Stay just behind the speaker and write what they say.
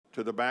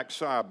to the back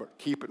side, but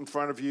keep it in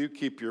front of you.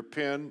 Keep your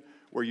pen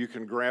where you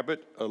can grab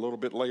it. A little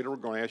bit later, we're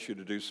going to ask you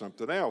to do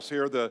something else.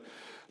 Here are the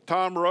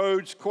Tom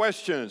Rhodes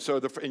questions.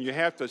 And you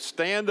have to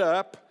stand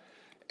up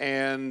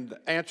and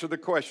answer the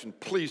question.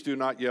 Please do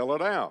not yell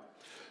it out.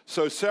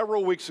 So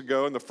several weeks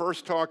ago, in the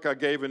first talk I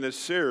gave in this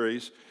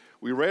series,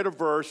 we read a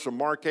verse from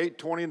Mark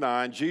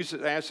 8:29.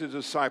 Jesus asked his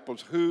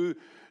disciples, "Who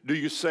do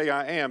you say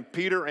I am?"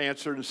 Peter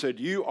answered and said,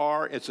 "You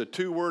are." It's a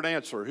two-word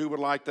answer. Who would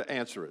like to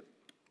answer it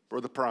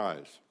for the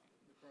prize?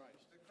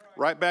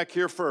 Right back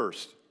here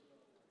first.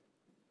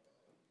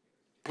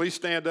 Please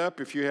stand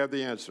up if you have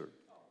the answer.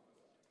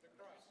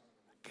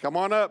 Come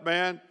on up,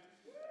 man.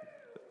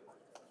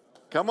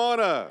 Come on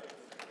up.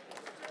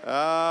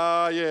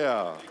 Yeah.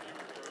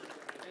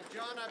 And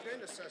John, I've been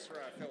to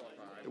Caesarea Philippi.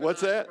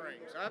 What's that? Springs.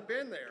 I've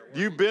been there.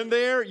 You've been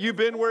there? You've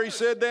been where he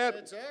said that?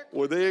 Exactly.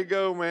 Well, there you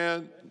go,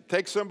 man.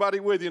 Take somebody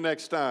with you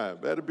next time.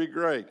 That'd be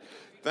great.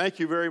 Thank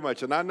you very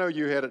much. And I know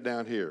you had it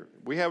down here.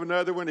 We have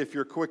another one if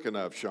you're quick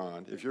enough,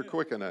 Sean, if you're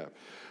quick enough.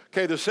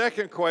 Okay, the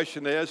second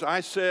question is, I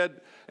said,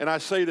 and I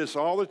say this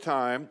all the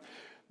time,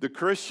 the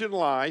Christian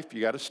life,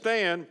 you got to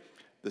stand,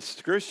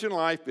 the Christian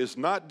life is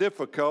not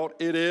difficult.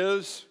 It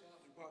is,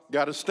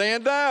 got to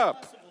stand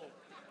up.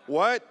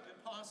 What?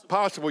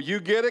 Possible. You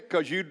get it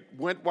because you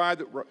went by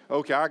the,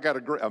 okay, I got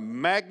a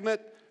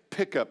magnet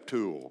pickup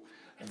tool.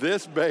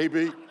 This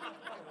baby,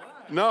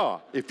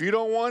 no, if you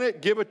don't want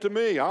it, give it to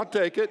me. I'll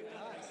take it.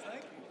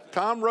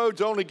 Tom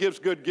Rhodes only gives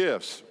good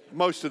gifts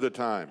most of the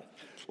time.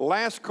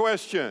 Last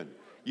question.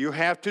 You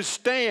have to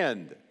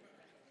stand.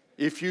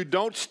 If you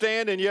don't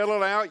stand and yell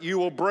it out, you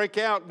will break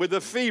out with a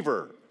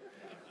fever.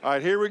 All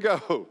right, here we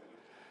go.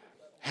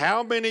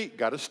 How many,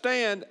 got to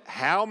stand,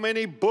 how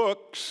many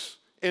books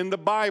in the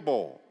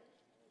Bible?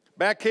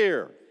 Back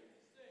here.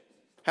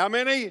 How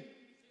many?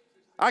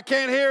 I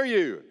can't hear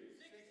you.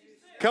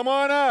 Come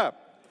on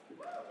up.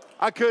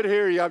 I could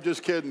hear you, I'm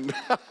just kidding.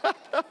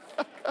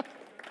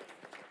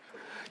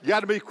 You got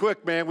to be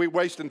quick, man. We're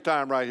wasting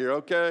time right here,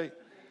 okay?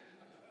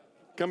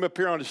 Come up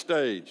here on the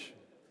stage.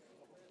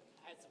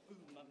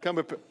 Come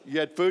up. You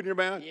had food in your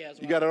mouth? Yeah,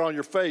 you got it on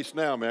your face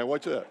now, man.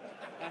 What's up?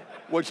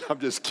 I'm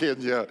just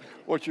kidding you.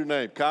 What's your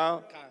name?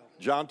 Kyle? Kyle.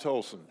 John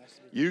Tolson.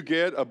 You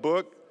get a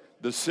book,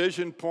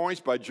 Decision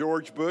Points by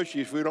George Bush.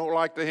 If you don't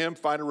like the hymn,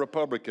 find a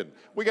Republican.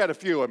 We got a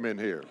few of them in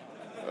here.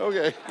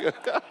 Okay.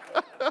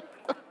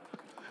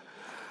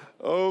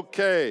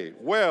 Okay.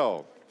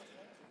 Well,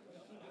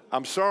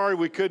 I'm sorry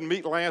we couldn't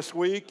meet last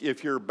week.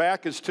 If your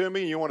back is to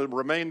me and you want to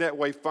remain that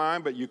way,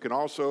 fine, but you can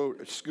also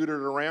scoot it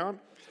around.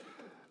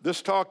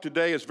 This talk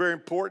today is very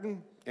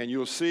important, and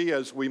you'll see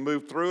as we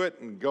move through it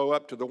and go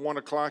up to the 1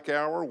 o'clock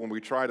hour when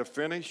we try to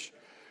finish.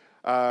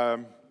 I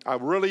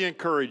really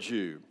encourage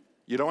you.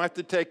 You don't have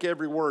to take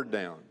every word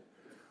down,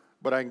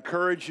 but I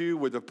encourage you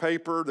with the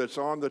paper that's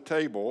on the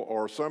table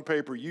or some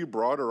paper you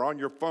brought or on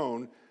your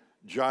phone,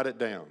 jot it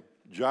down.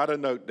 Jot a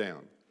note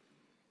down.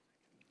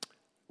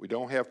 We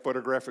don't have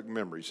photographic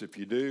memories. If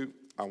you do,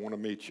 I want to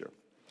meet you.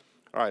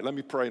 All right, let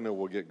me pray and then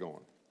we'll get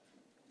going.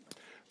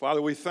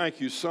 Father, we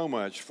thank you so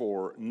much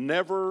for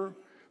never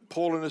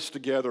pulling us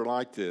together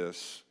like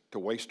this to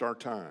waste our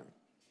time.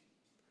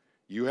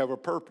 You have a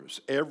purpose.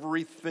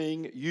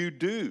 Everything you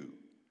do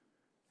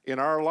in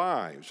our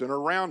lives and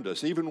around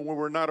us, even when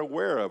we're not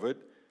aware of it,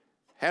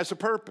 has a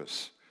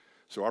purpose.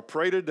 So I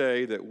pray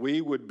today that we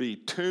would be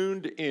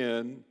tuned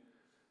in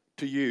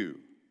to you.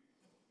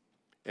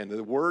 And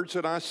the words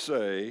that I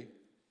say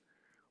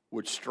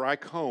would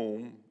strike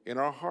home in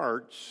our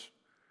hearts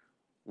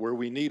where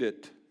we need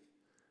it.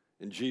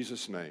 In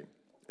Jesus' name,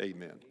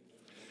 amen.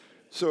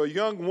 So a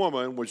young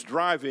woman was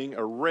driving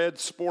a red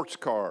sports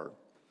car.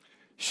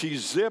 She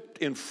zipped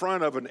in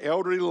front of an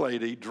elderly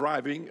lady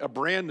driving a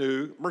brand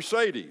new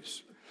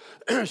Mercedes.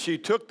 She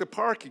took the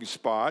parking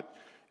spot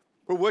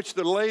for which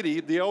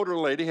the older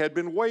lady had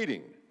been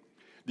waiting.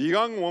 The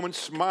young woman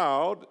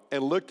smiled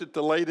and looked at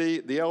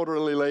the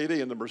elderly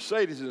lady in the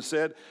Mercedes and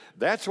said,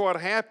 "That's what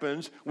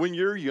happens when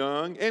you're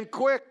young and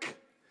quick."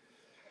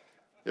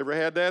 Ever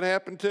had that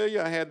happen to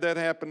you? I had that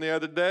happen the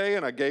other day,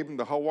 and I gave him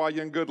the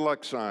Hawaiian good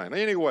luck sign.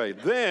 Anyway,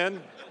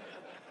 then,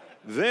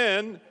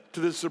 to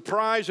the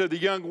surprise of the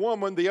young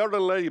woman, the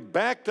elderly lady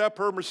backed up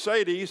her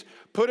Mercedes,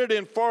 put it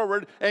in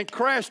forward, and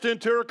crashed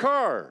into her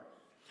car.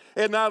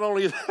 And not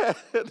only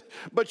that,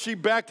 but she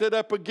backed it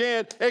up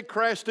again and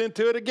crashed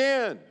into it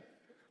again.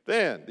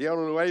 Then the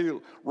elderly lady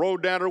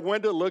rolled down her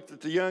window, looked at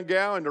the young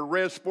gal in the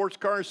red sports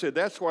car and said,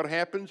 "That's what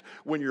happens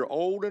when you're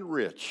old and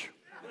rich."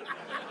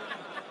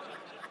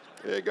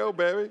 There you go,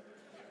 baby.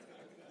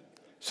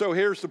 So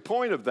here's the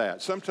point of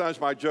that.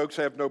 Sometimes my jokes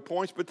have no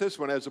points, but this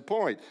one has a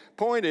point.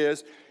 Point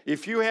is,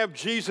 if you have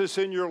Jesus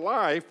in your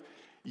life,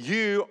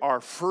 you are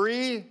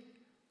free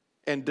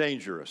and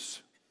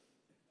dangerous.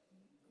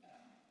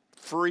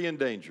 Free and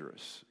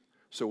dangerous.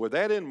 So with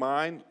that in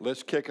mind,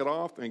 let's kick it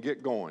off and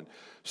get going.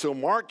 So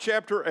Mark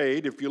chapter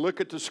 8, if you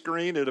look at the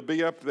screen, it'll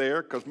be up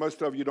there because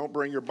most of you don't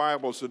bring your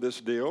Bibles to this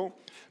deal.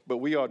 But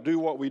we do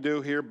what we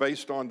do here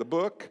based on the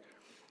book.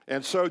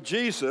 And so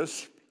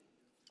Jesus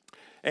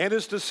and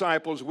his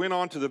disciples went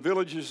on to the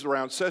villages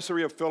around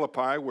Caesarea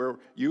Philippi, where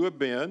you have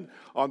been.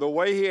 On the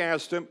way he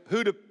asked them,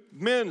 who do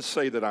men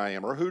say that I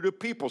am, or who do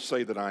people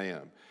say that I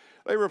am?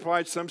 They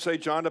replied, some say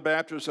John the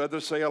Baptist,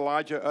 others say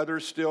Elijah,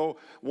 others still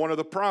one of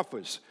the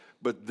prophets.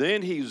 But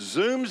then he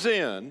zooms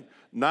in,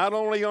 not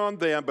only on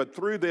them, but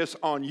through this,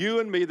 on you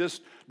and me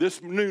this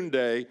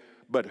noonday.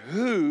 But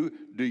who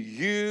do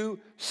you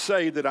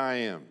say that I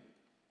am?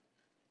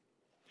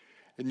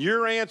 And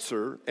your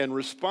answer and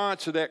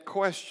response to that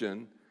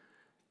question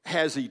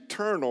has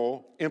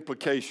eternal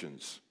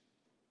implications.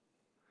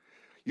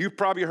 You've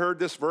probably heard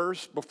this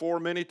verse before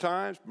many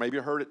times, maybe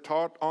heard it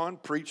taught on,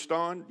 preached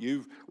on.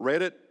 You've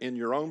read it in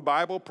your own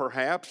Bible,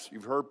 perhaps.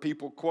 You've heard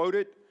people quote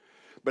it.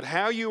 But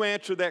how you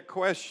answer that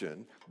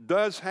question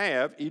does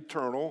have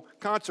eternal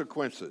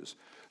consequences.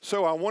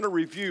 So I want to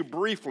review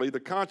briefly the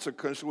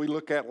consequences we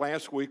looked at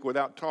last week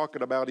without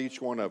talking about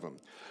each one of them.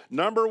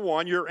 Number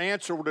one, your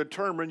answer will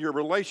determine your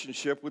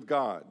relationship with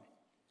God.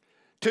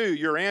 Two,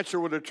 your answer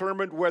will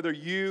determine whether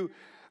you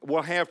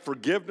will have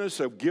forgiveness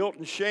of guilt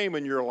and shame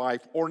in your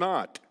life or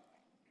not.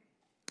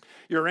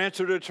 Your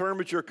answer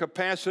determines your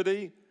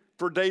capacity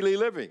for daily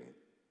living.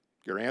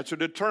 Your answer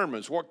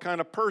determines what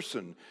kind of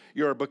person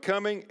you are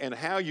becoming and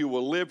how you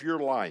will live your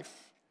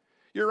life.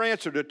 Your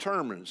answer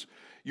determines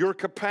your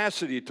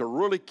capacity to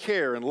really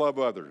care and love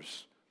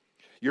others.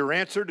 Your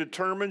answer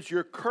determines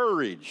your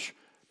courage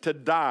to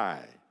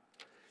die.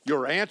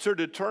 Your answer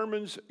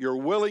determines your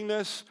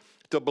willingness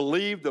to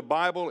believe the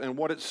Bible and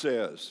what it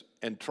says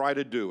and try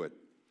to do it.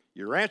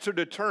 Your answer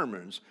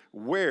determines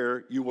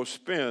where you will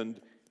spend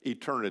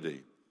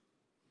eternity.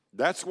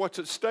 That's what's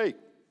at stake.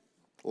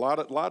 A lot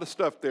of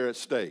stuff there at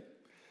stake.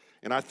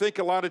 And I think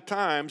a lot of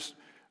times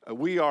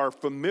we are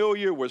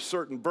familiar with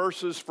certain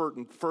verses,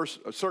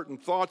 certain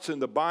thoughts in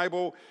the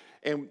Bible,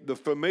 and the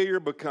familiar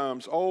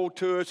becomes old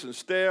to us and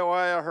stale. Oh,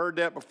 I heard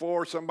that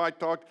before. Somebody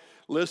talked.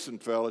 Listen,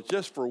 fellas,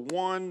 just for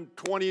one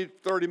 20,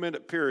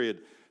 30-minute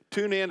period,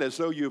 tune in as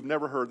though you've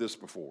never heard this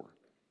before.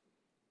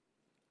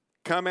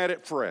 Come at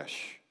it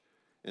fresh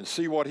and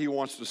see what he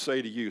wants to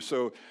say to you.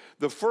 So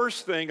the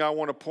first thing I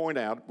want to point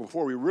out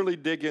before we really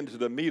dig into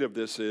the meat of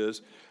this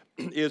is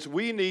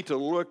we need to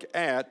look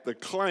at the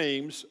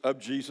claims of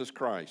Jesus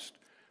Christ,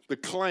 the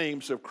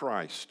claims of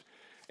Christ.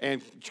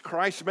 And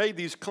Christ made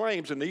these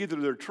claims, and either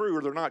they're true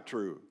or they're not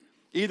true.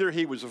 Either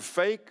he was a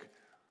fake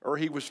or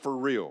he was for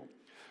real.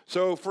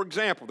 So, for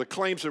example, the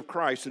claims of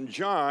Christ. In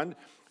John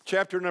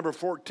chapter number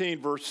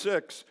 14, verse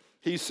 6,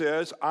 he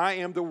says, I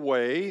am the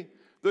way,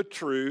 the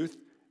truth,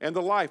 and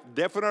the life.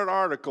 Definite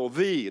article,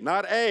 the,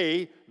 not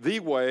a, the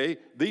way,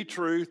 the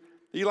truth,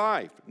 the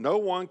life. No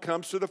one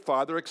comes to the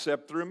Father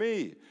except through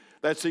me.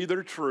 That's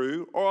either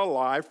true or a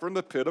lie from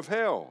the pit of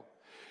hell.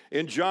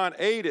 In John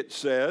 8 it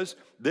says,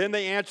 then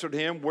they answered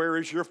him, where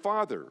is your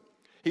Father?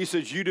 He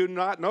says, you do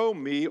not know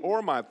me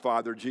or my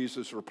Father,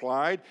 Jesus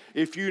replied.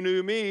 If you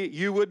knew me,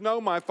 you would know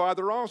my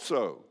Father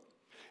also.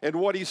 And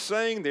what he's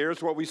saying there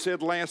is what we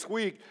said last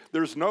week.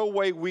 There's no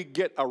way we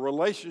get a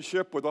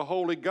relationship with a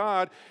holy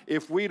God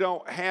if we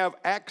don't have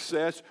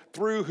access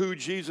through who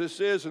Jesus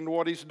is and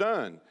what he's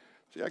done.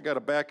 See, I got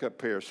a backup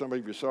pair. Some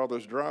of you saw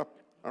those drop.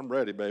 I'm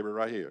ready, baby,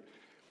 right here.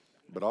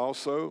 But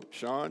also,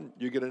 Sean,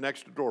 you get an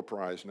extra door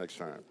prize next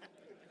time.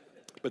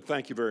 But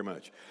thank you very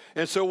much.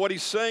 And so what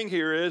he's saying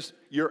here is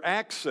your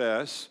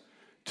access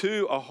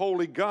to a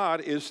holy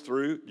God is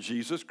through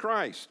Jesus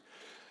Christ.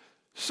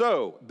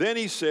 So then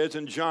he says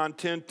in John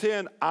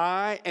 10:10,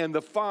 I and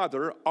the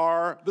Father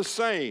are the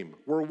same.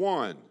 We're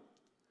one.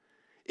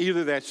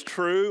 Either that's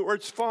true or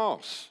it's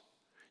false.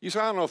 You say,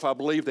 I don't know if I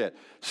believe that.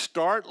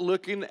 Start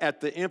looking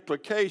at the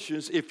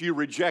implications if you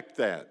reject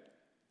that.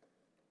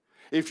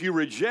 If you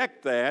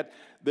reject that,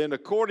 then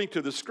according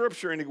to the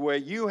Scripture anyway,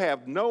 you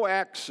have no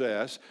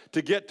access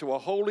to get to a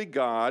holy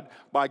God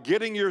by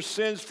getting your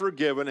sins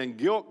forgiven and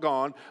guilt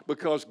gone,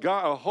 because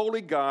God, a holy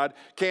God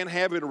can't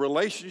have in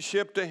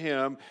relationship to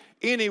him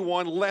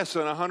anyone less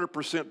than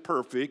 100%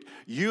 perfect.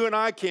 You and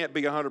I can't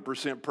be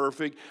 100%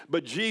 perfect,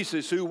 but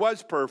Jesus, who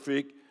was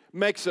perfect,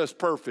 makes us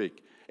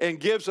perfect and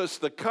gives us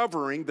the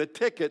covering, the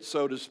ticket,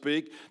 so to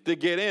speak, to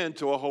get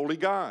into a holy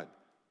God.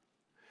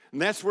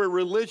 And that's where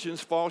religions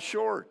fall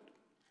short.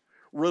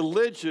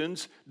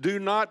 Religions do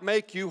not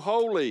make you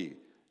holy.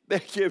 They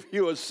give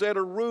you a set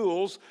of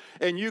rules,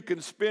 and you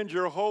can spend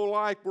your whole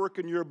life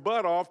working your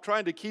butt off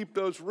trying to keep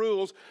those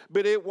rules,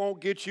 but it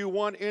won't get you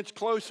 1 inch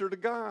closer to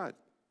God.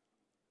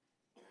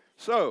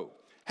 So,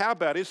 how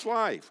about his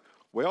life?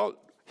 Well,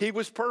 he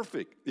was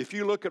perfect. If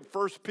you look at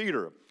 1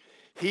 Peter,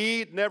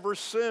 he never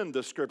sinned,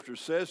 the Scripture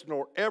says,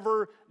 nor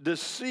ever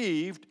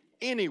deceived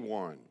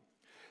anyone.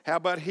 How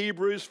about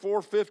Hebrews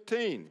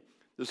 4:15?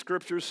 The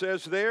Scripture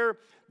says there,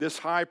 this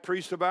high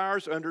priest of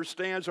ours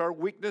understands our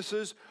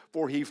weaknesses,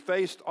 for he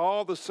faced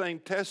all the same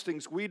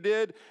testings we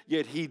did,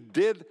 yet he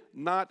did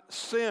not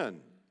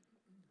sin.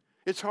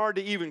 It's hard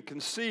to even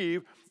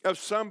conceive of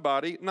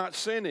somebody not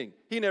sinning.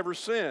 He never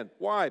sinned.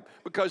 Why?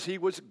 Because he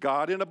was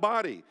God in a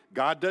body.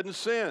 God doesn't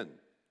sin.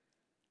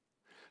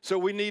 So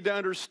we need to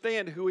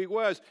understand who he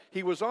was.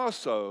 He was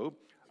also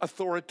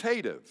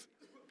authoritative.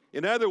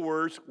 In other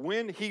words,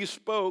 when he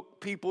spoke,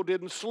 people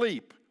didn't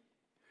sleep.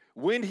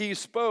 When he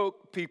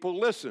spoke, people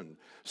listened.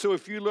 So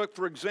if you look,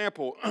 for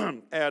example,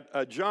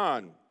 at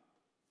John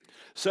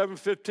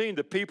 7:15,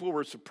 the people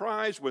were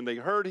surprised when they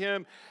heard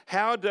him.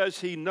 How does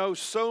he know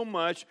so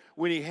much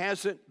when he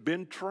hasn't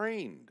been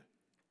trained?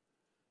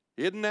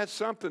 Isn't that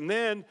something?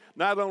 Then,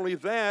 not only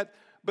that,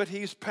 but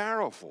he's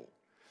powerful.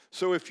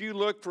 So if you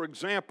look, for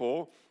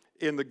example,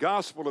 in the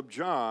Gospel of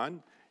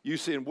John, you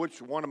see in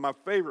which one of my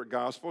favorite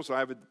Gospels, I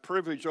have the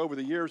privilege over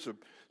the years of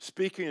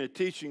speaking and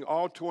teaching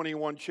all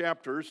 21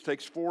 chapters. It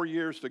takes 4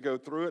 years to go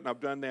through it, and I've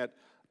done that,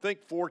 I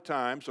think, 4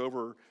 times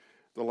over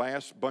the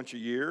last bunch of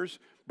years.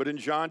 But in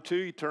John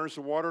 2, he turns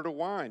the water to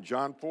wine.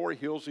 John 4, he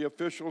heals the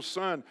official's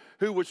son,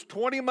 who was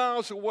 20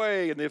 miles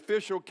away, and the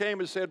official came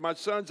and said, my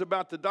son's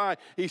about to die.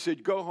 He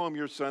said, go home,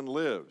 your son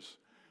lives.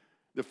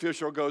 The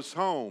official goes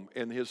home,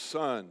 and his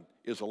son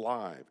is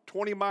alive,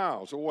 20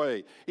 miles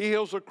away. He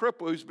heals a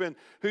cripple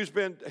who's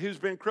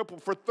been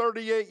crippled for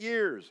 38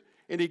 years,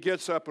 and he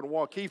gets up and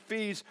walks. He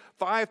feeds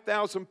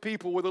 5,000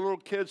 people with a little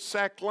kid's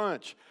sack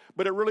lunch.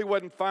 But it really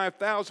wasn't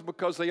 5,000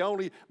 because they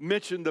only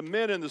mentioned the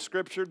men in the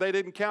scripture. They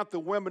didn't count the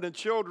women and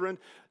children.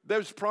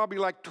 There's probably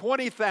like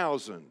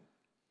 20,000.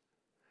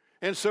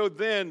 And so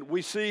then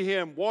we see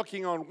him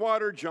walking on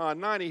water.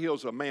 John 9, he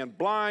heals a man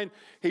blind.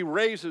 He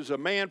raises a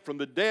man from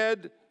the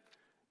dead,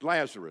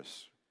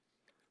 Lazarus.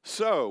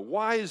 So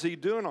why is he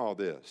doing all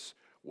this?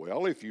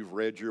 Well, if you've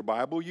read your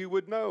Bible, you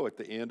would know. At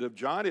the end of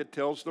John, it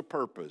tells the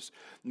purpose.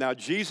 Now,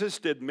 Jesus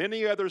did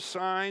many other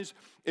signs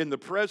in the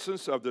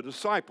presence of the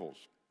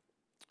disciples,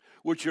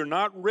 which are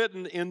not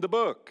written in the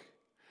book,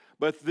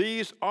 but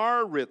these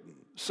are written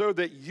so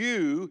that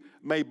you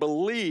may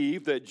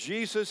believe that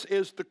Jesus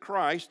is the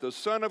Christ, the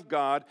Son of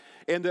God,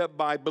 and that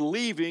by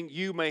believing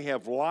you may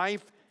have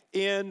life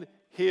in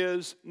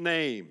his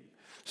name.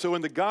 So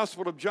in the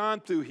Gospel of John,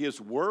 through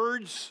his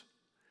words,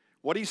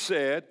 what he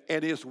said,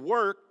 and his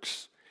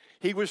works,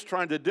 he was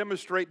trying to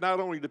demonstrate not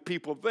only to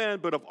people then,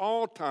 but of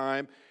all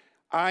time,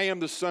 I am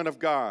the Son of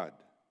God.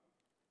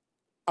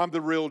 I'm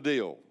the real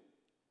deal.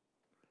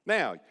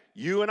 Now,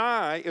 you and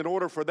I, in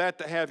order for that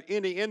to have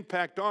any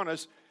impact on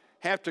us,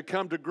 have to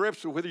come to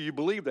grips with whether you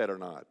believe that or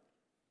not.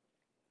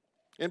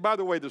 And by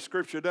the way, the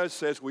scripture does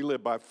says we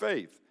live by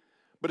faith,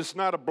 but it's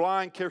not a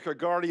blind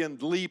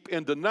Kierkegaardian leap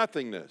into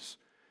nothingness.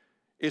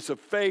 It's a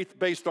faith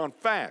based on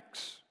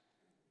facts.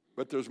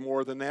 But there's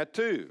more than that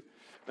too.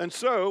 And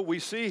so we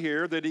see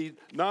here that he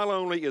not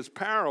only is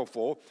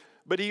powerful,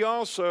 but he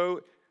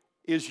also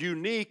is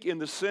unique in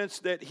the sense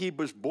that he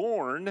was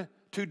born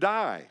to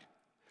die.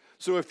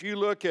 So if you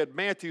look at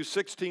Matthew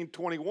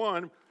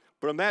 16:21,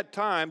 from that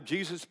time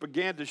Jesus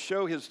began to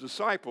show his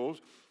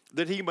disciples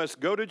that he must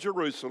go to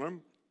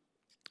Jerusalem,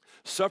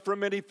 suffer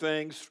many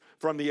things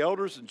from the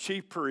elders and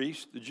chief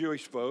priests, the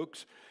Jewish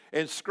folks,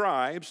 and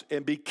scribes,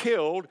 and be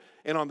killed,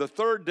 and on the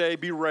third day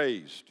be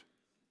raised.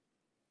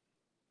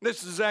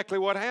 This is exactly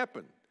what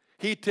happened.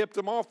 He tipped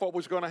them off what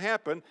was going to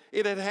happen.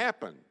 It had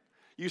happened.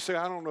 You say,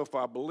 I don't know if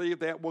I believe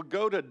that. Well,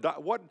 go to,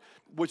 what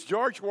was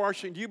George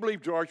Washington? Do you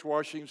believe George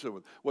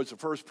Washington was the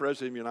first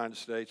president of the United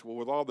States? Well,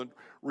 with all the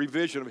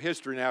revision of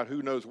history now,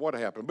 who knows what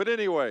happened. But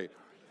anyway,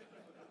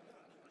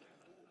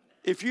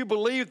 if you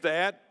believe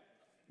that,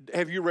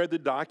 have you read the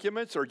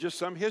documents or just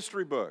some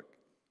history book?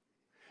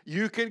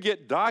 You can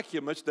get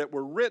documents that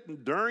were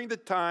written during the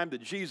time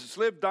that Jesus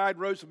lived, died,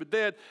 rose from the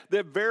dead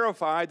that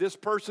verify this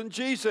person,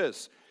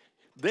 Jesus.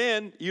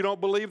 Then you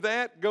don't believe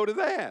that? Go to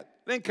that.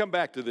 Then come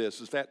back to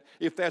this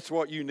if that's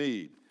what you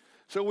need.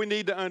 So we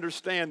need to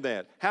understand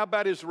that. How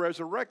about his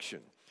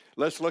resurrection?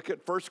 Let's look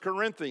at 1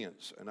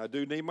 Corinthians. And I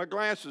do need my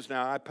glasses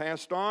now. I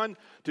passed on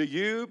to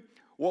you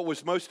what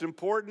was most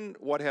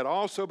important, what had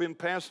also been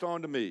passed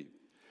on to me.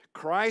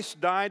 Christ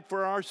died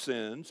for our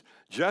sins,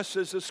 just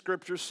as the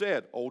Scripture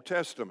said, Old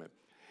Testament.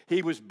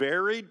 He was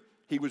buried.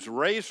 He was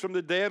raised from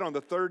the dead on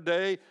the third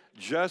day,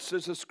 just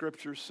as the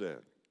Scripture said.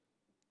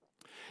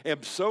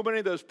 And so many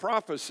of those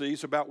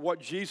prophecies about what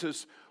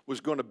Jesus was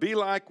going to be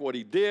like, what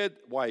he did,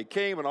 why he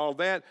came, and all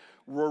that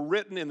were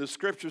written in the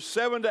Scriptures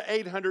 700 to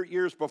 800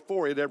 years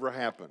before it ever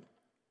happened.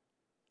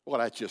 Well,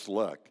 that's just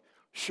luck.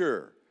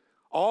 Sure.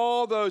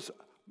 All those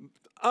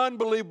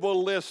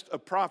unbelievable list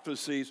of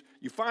prophecies,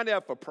 you find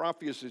out if a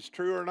prophecy is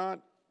true or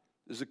not.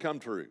 Does it come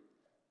true?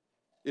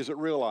 Is it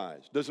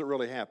realized? Does it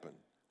really happen?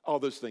 All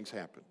those things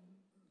happen.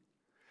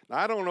 Now,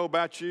 I don't know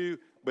about you,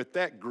 but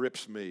that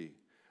grips me.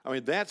 I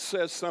mean, that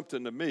says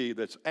something to me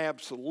that's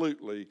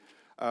absolutely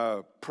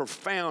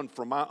profound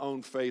for my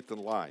own faith and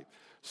life.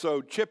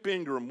 So Chip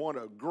Ingram,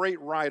 a great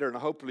writer, and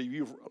hopefully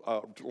you've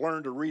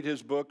learned to read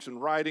his books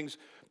and writings,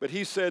 but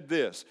he said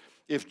this: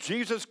 if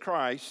Jesus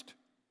Christ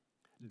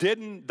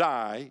didn't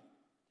die,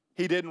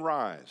 he didn't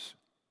rise.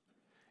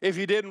 If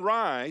he didn't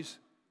rise,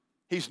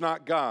 he's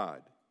not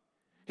God.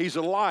 He's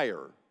a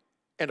liar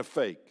and a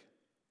fake.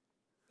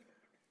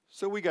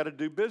 So we got to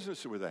do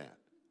business with that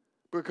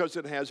because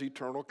it has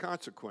eternal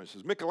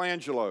consequences.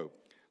 Michelangelo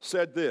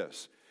said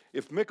this,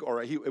 it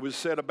was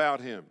said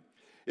about him,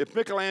 if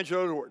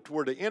Michelangelo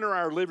were to enter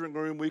our living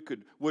room,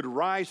 would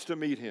rise to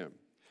meet him.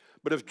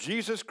 But if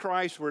Jesus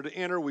Christ were to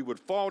enter, we would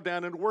fall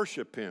down and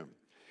worship him.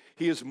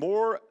 He is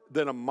more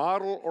than a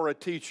model or a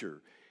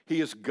teacher.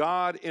 He is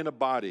God in a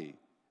body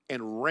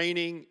and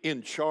reigning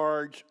in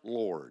charge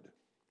Lord.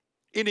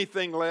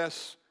 Anything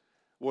less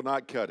will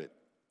not cut it.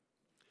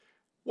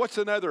 What's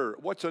another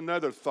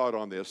thought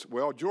on this?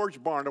 Well,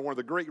 George Barna, one of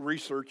the great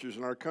researchers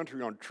in our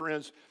country on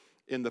trends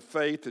in the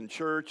faith and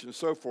church and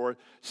so forth,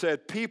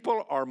 said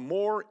people are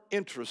more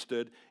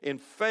interested in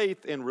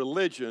faith and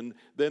religion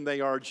than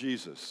they are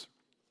Jesus.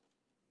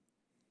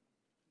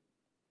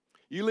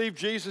 You leave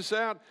Jesus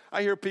out,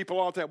 I hear people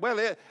all the time,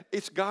 well,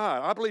 it's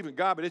God. I believe in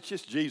God, but it's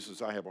just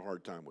Jesus I have a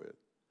hard time with.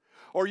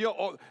 Or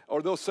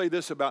they'll say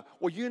this about,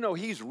 well, you know,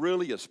 he's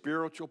really a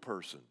spiritual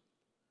person.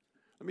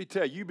 Let me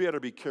tell you, you better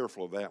be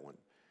careful of that one.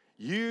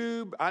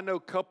 I know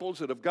couples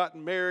that have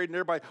gotten married and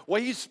everybody,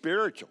 well, he's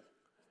spiritual.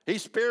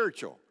 He's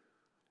spiritual.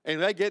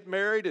 And they get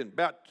married and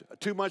about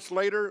 2 months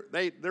later,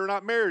 they're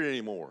not married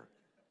anymore.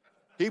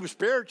 He was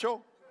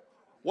spiritual.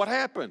 What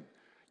happened?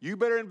 You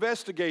better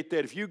investigate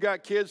that. If you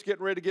got kids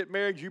getting ready to get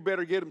married, you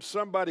better get them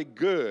somebody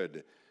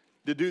good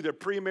to do their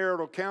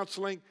premarital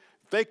counseling.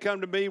 If they come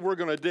to me, we're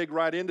going to dig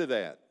right into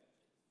that.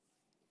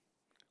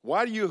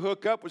 Why do you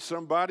hook up with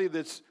somebody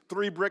that's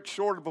 3 bricks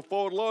short of a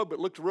full load but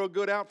looks real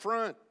good out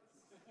front?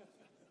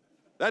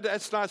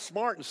 That's not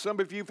smart. And some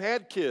of you have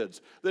had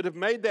kids that have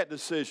made that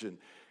decision,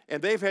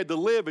 and they've had to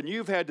live, and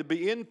you've had to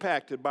be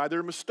impacted by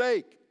their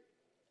mistake.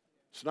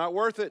 It's not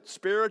worth it.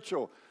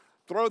 Spiritual.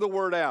 Throw the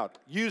word out.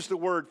 Use the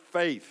word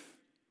faith.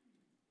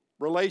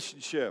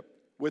 Relationship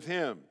with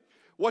him.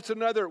 What's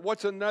another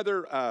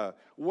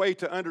way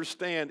to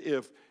understand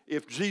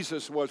if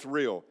Jesus was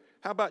real?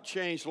 How about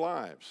changed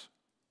lives?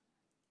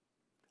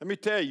 Let me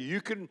tell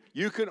you,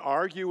 you can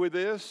argue with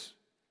this.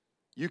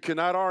 You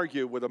cannot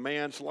argue with a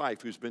man's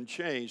life who's been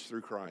changed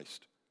through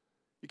Christ.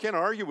 You can't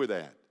argue with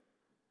that.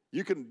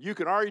 You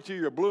can argue till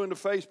you're blue in the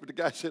face, but the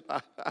guy said,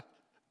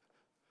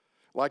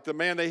 like the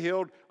man they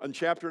healed in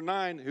chapter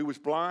 9 who was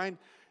blind,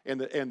 and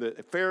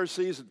the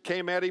Pharisees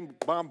came at him,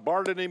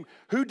 bombarded him.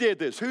 Who did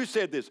this? Who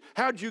said this?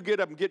 How'd you get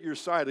up and get your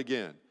sight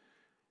again?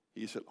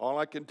 He said, all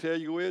I can tell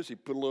you is he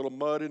put a little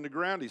mud in the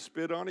ground, he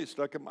spit on it, he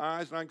stuck in my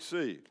eyes, and I can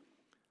see.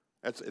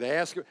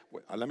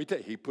 Let me tell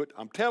you,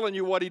 I'm telling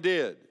you what he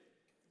did.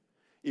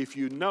 If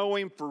you know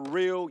him for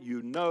real,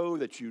 you know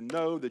that you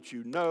know that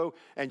you know,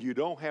 and you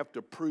don't have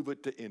to prove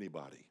it to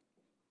anybody.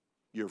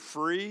 You're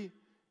free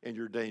and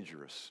you're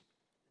dangerous.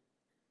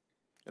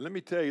 And let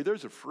me tell you,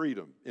 there's a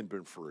freedom in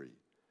being free.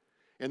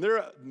 And there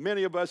are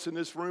many of us in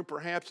this room,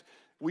 perhaps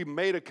we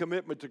made a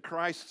commitment to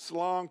Christ a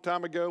long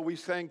time ago. We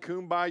sang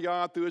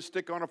Kumbaya, threw a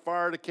stick on a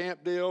fire at a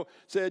camp deal,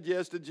 said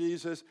yes to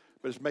Jesus,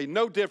 but it's made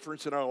no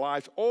difference in our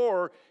lives,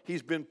 or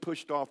he's been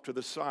pushed off to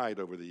the side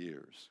over the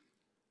years.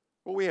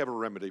 Well, we have a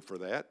remedy for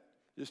that.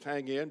 Just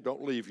hang in,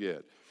 don't leave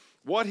yet.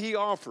 What he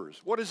offers,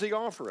 what does he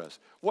offer us?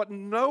 What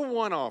no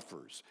one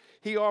offers.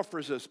 He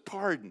offers us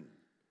pardon.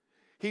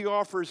 He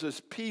offers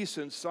us peace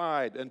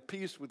inside and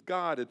peace with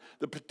God and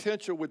the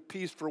potential with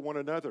peace for one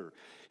another.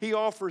 He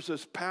offers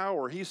us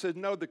power. He said,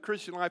 no, the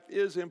Christian life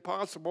is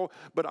impossible,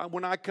 but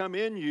when I come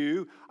in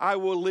you, I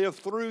will live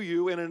through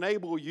you and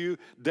enable you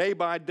day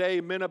by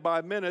day, minute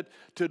by minute,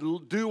 to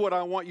do what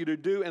I want you to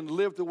do and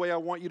live the way I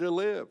want you to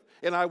live.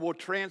 And I will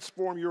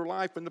transform your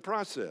life in the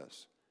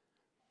process.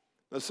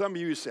 Now, some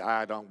of you say,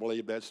 I don't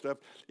believe that stuff.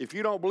 If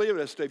you don't believe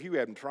that stuff, you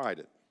haven't tried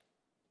it.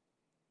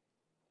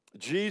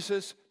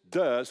 Jesus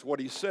does what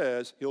he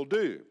says he'll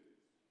do.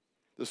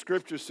 The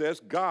scripture says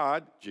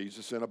God,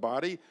 Jesus in a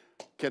body,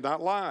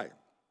 cannot lie.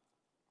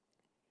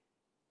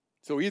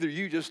 So either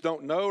you just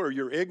don't know, or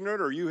you're ignorant,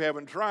 or you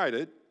haven't tried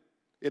it.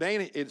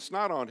 It's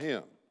not on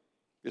him.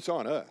 It's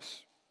on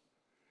us.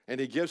 And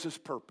he gives us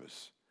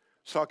purpose.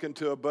 I was talking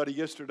to a buddy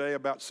yesterday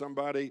about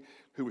somebody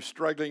who was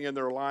struggling in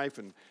their life,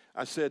 and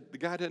I said, the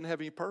guy doesn't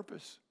have any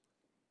purpose.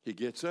 He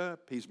gets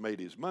up, he's made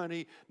his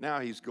money, now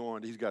he's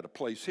got a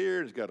place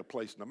here, he's got a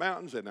place in the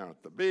mountains and down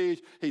at the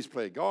beach. He's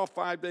playing golf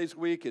 5 days a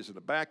week, he's in the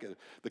back of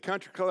the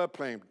country club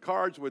playing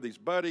cards with his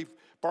buddy,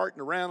 farting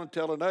around and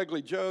telling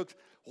ugly jokes.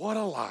 What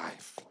a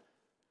life.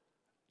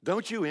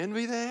 Don't you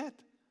envy that?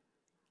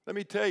 Let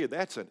me tell you,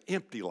 that's an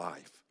empty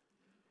life.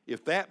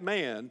 If that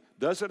man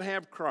doesn't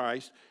have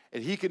Christ,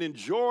 and he can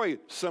enjoy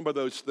some of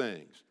those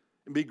things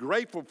and be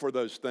grateful for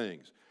those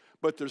things,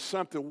 but there's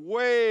something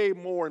way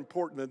more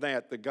important than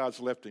that God's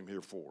left him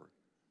here for.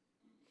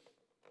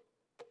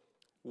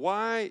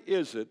 Why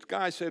is it? The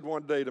guy said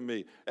one day to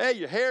me, hey,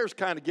 your hair's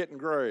kind of getting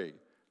gray.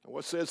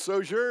 Well, says,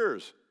 so's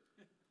yours.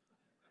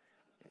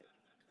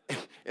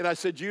 And I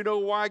said, you know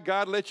why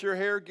God lets your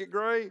hair get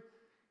gray?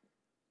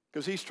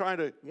 Because he's trying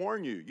to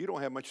warn you, you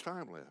don't have much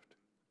time left.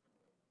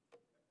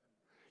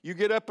 You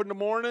get up in the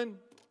morning,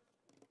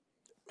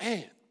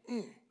 man,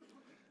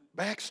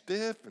 back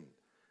stiff and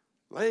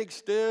legs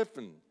stiff,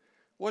 and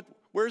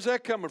where's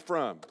that coming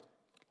from?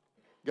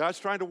 God's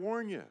trying to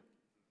warn you.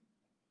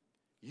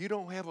 You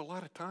don't have a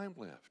lot of time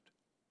left.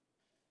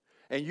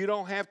 And you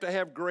don't have to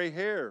have gray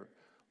hair.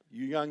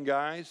 You young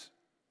guys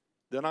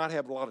do not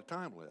have a lot of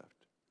time left.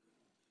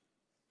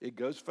 It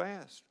goes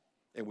fast.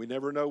 And we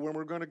never know when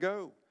we're going to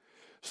go.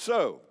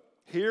 So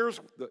here's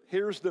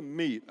the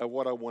meat of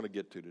what I want to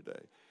get to today.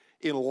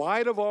 In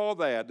light of all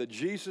that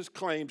Jesus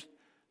claims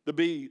to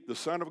be the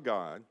Son of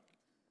God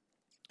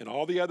and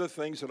all the other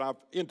things that I've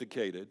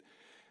indicated,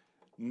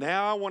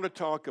 now I want to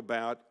talk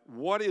about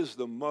what is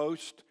the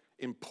most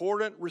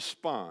important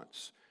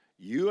response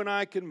you and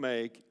I can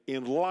make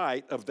in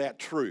light of that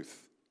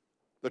truth,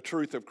 the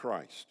truth of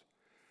Christ.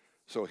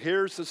 So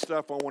here's the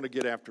stuff I want to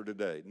get after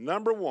today.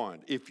 Number one,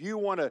 if you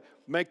want to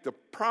make the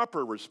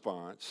proper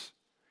response,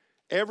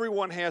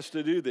 everyone has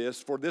to do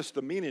this for this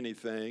to mean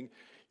anything.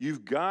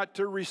 You've got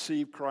to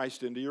receive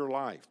Christ into your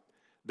life.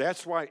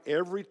 That's why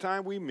every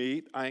time we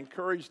meet, I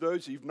encourage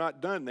those who've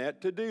not done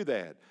that to do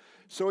that.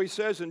 So he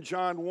says in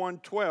John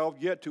 1:12,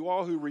 yet to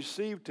all who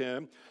received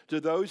him,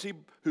 to those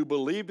who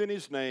believed in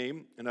his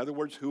name, in other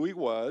words, who he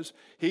was,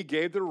 he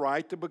gave the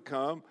right to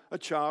become a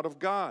child of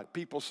God.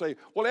 People say,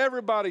 well,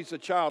 everybody's a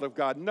child of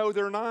God. No,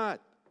 they're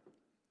not.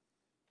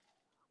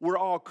 We're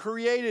all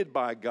created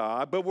by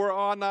God, but we're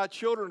all not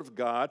children of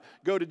God.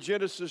 Go to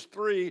Genesis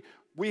 3.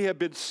 We have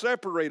been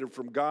separated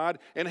from God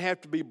and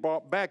have to be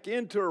brought back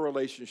into a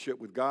relationship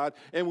with God.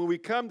 And when we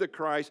come to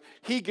Christ,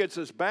 he gets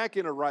us back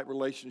in a right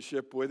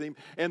relationship with him.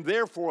 And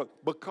therefore,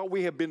 because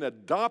we have been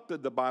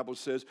adopted, the Bible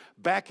says,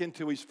 back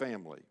into his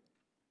family.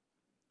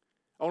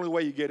 Only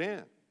way you get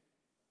in.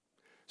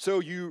 So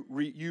you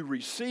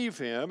receive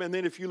him. And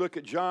then if you look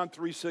at John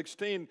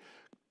 3:16,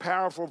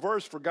 powerful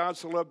verse, for God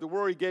so loved the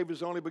world, he gave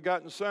his only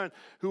begotten Son.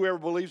 Whoever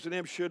believes in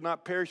him should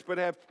not perish, but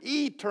have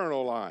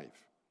eternal life.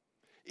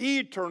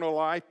 Eternal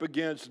life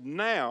begins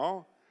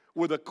now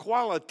with a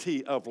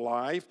quality of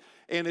life,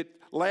 and it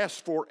lasts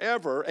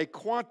forever, a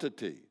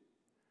quantity.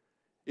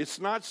 It's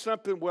not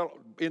something, well,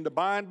 in the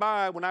by and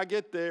by when I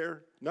get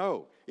there.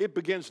 No, it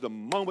begins the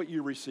moment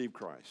you receive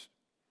Christ.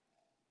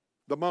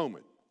 The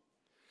moment.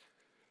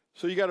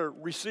 So you got to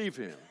receive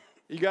him.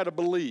 You got to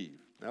believe.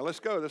 Now let's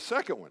go to the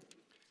second one.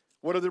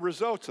 What are the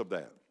results of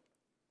that?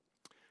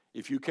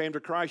 If you came to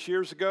Christ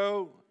years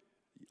ago,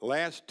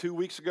 last 2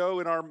 weeks ago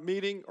in our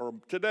meeting, or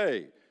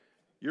today,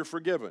 you're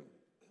forgiven.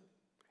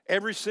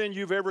 Every sin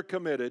you've ever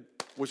committed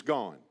was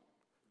gone.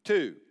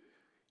 2,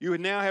 you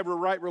now have a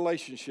right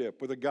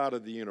relationship with the God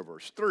of the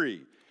universe.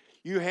 3,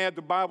 you have,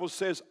 the Bible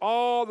says,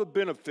 all the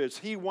benefits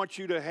he wants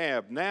you to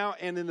have now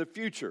and in the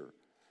future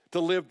to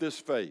live this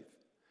faith.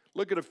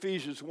 Look at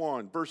Ephesians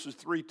 1, verses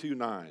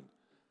 3-9.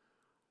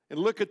 And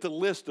look at the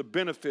list of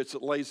benefits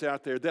it lays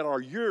out there that are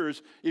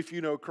yours if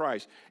you know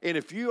Christ. And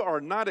if you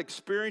are not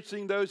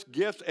experiencing those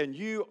gifts and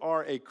you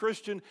are a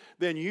Christian,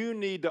 then you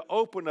need to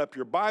open up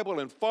your Bible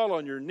and fall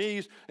on your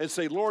knees and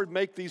say, Lord,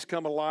 make these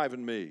come alive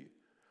in me.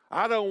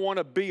 I don't want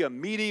to be a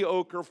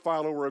mediocre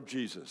follower of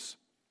Jesus.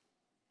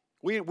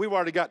 We've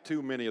already got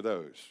too many of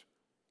those.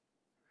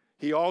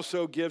 He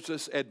also gives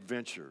us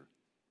adventure.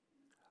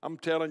 I'm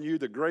telling you,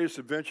 the greatest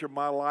adventure of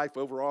my life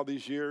over all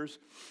these years,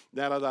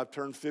 now that I've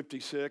turned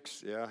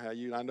 56,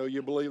 I know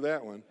you believe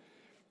that one,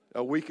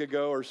 a week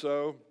ago or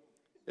so,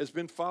 has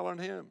been following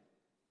him.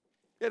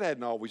 It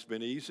hadn't always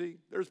been easy.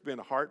 There's been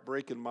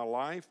heartbreak in my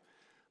life.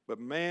 But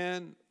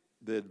man,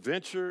 the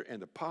adventure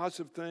and the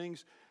positive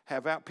things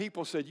have out.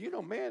 People said,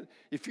 man,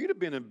 if you'd have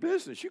been in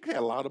business, you could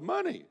have a lot of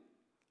money.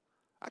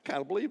 I kind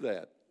of believe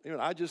that.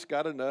 I just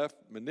got enough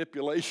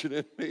manipulation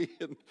in me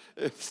and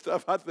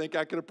stuff. I think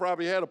I could have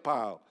probably had a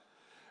pile.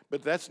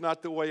 But that's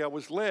not the way I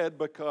was led,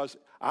 because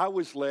I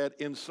was led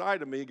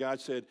inside of me. God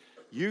said,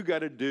 you got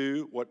to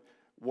do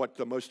what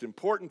the most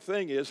important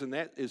thing is, and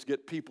that is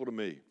get people to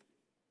me.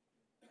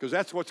 Because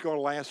that's what's going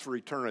to last for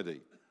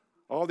eternity.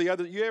 All the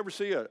other, you ever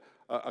see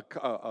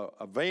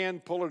a van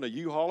pulling a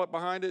U-Haul up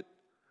behind it?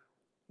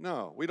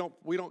 No,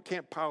 we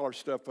can't pile our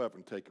stuff up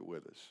and take it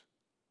with us.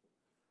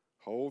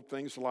 Hold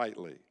things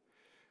lightly.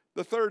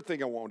 The third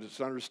thing I want us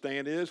to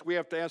understand is we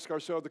have to ask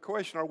ourselves the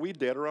question, are we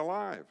dead or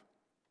alive?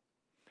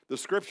 The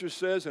scripture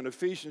says in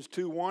Ephesians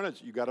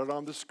 2:1, you got it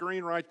on the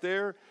screen right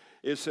there,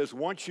 it says,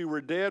 once you were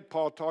dead,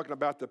 Paul talking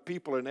about the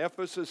people in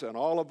Ephesus and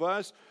all of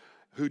us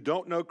who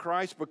don't know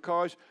Christ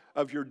because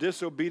of your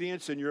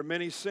disobedience and your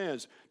many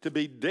sins. To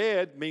be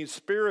dead means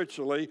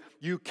spiritually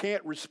you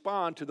can't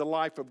respond to the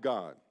life of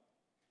God.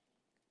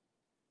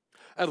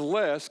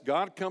 Unless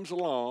God comes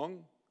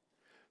along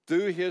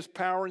through his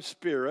power and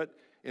spirit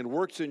and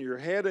works in your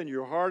head and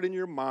your heart and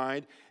your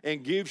mind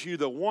and gives you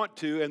the want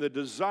to and the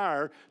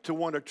desire to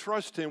want to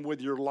trust him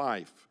with your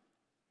life.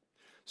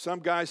 Some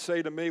guys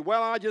say to me,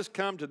 well,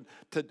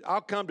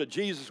 I'll come to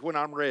Jesus when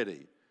I'm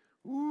ready.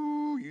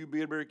 Ooh,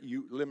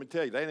 let me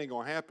tell you, that ain't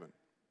going to happen.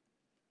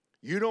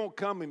 You don't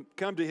come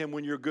to him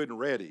when you're good and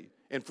ready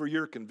and for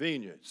your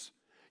convenience.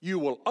 You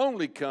will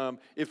only come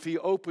if he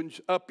opens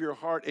up your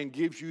heart and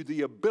gives you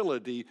the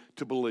ability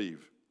to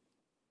believe.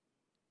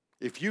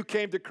 If you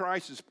came to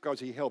Christ, it's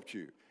because he helped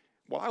you.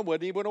 Well, I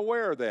wasn't even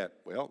aware of that.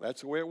 Well, that's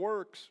the way it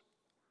works.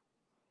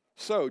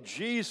 So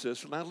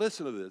Jesus, now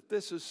listen to this.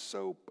 This is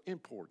so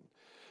important.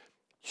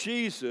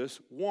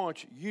 Jesus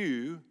wants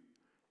you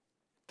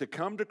to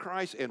come to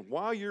Christ, and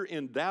while you're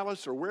in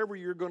Dallas or wherever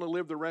you're going to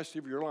live the rest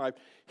of your life,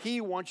 he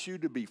wants you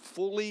to be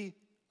fully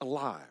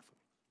alive.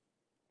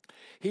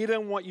 He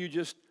doesn't want you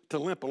just to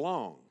limp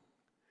along.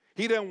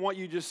 He doesn't want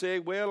you to just say,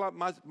 well,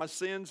 my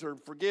sins are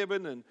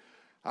forgiven and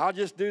I'll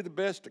just do the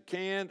best I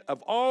can.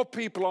 Of all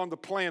people on the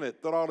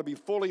planet that ought to be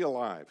fully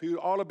alive, who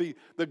ought to be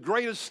the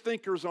greatest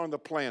thinkers on the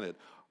planet,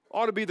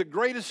 ought to be the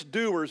greatest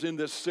doers in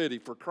this city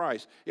for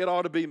Christ, it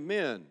ought to be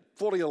men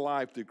fully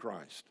alive through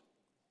Christ.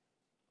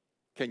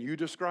 Can you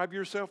describe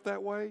yourself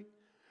that way?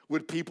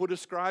 Would people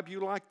describe you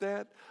like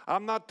that?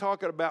 I'm not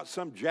talking about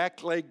some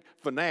jackleg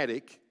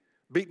fanatic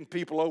beating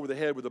people over the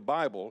head with the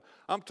Bible.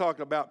 I'm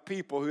talking about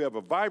people who have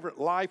a vibrant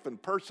life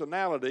and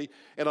personality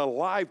and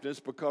aliveness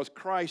because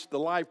Christ, the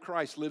live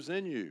Christ, lives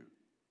in you.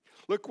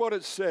 Look what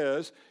it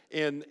says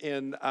in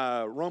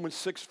Romans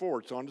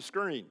 6:4. It's on the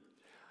screen.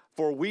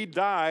 For we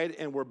died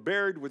and were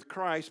buried with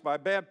Christ by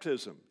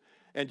baptism.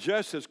 And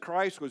just as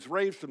Christ was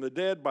raised from the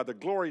dead by the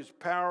glorious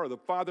power of the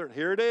Father,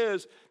 here it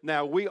is,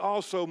 now we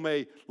also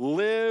may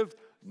live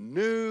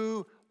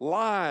new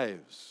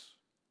lives,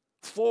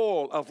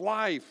 full of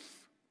life.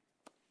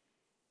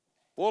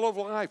 Full of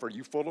life. Are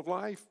you full of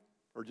life?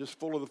 Or just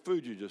full of the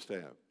food you just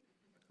had?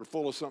 Or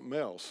full of something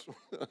else?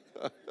 We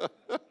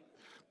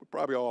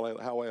probably all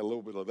have a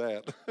little bit of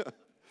that.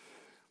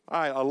 All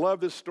right, I love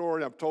this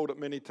story. I've told it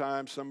many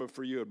times. Some of it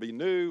for you will be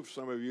new.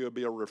 Some of you will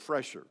be a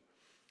refresher.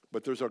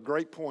 But there's a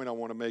great point I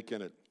want to make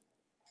in it.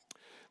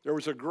 There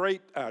was a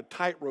great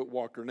tightrope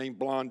walker named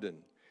Blondin.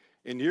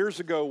 And years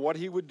ago, what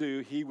he would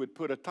do, he would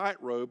put a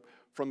tightrope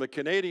from the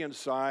Canadian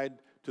side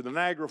to the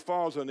Niagara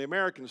Falls on the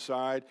American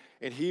side,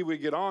 and he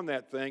would get on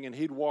that thing and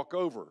he'd walk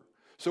over.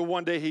 So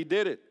one day he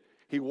did it.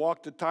 He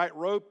walked the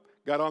tightrope,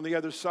 got on the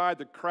other side,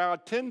 the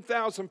crowd,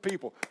 10,000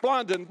 people.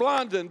 Blondin,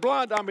 Blondin,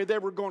 Blondin. I mean, they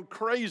were going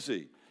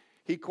crazy.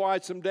 He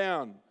quiets them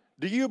down.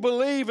 Do you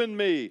believe in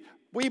me?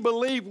 We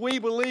believe, we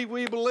believe,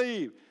 we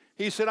believe.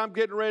 He said, I'm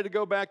getting ready to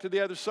go back to the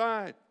other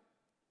side.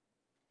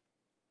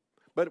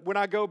 But when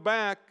I go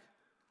back,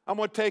 I'm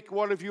going to take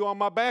one of you on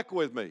my back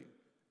with me.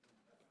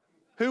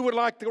 Who would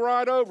like to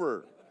ride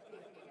over?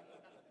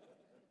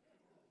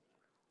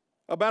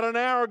 About an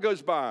hour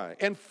goes by,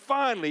 and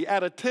finally,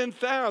 out of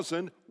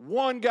 10,000,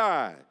 one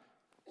guy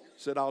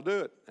said, I'll do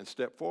it, and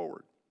stepped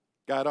forward.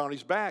 Got on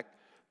his back.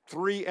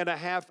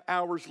 3.5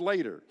 hours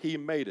later, he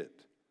made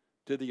it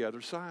to the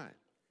other side.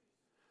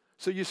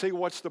 So you say,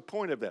 what's the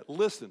point of that?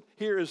 Listen,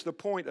 here is the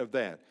point of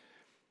that.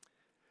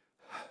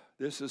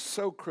 This is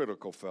so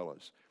critical,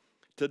 fellas.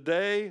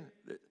 Today,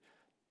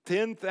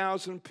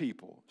 10,000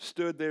 people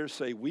stood there and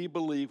say, we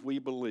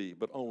believe,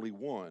 but only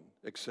one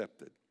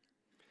accepted.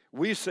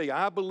 We say,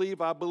 I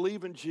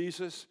believe in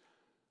Jesus,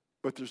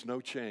 but there's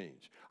no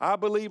change. I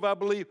believe,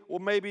 well,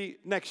 maybe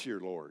next year,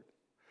 Lord.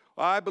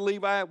 I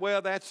believe,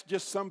 well, that's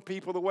just some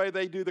people, the way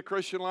they do the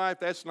Christian life,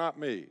 that's not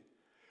me.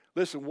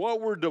 Listen,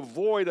 what we're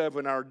devoid of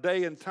in our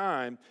day and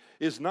time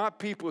is not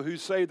people who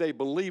say they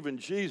believe in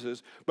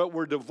Jesus, but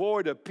we're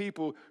devoid of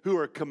people who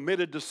are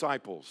committed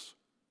disciples.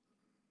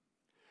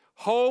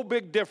 Whole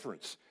big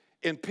difference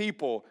in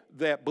people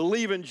that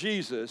believe in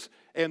Jesus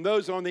and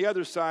those on the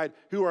other side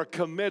who are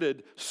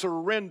committed,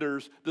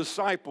 surrenders,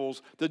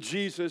 disciples to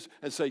Jesus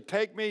and say,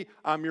 take me,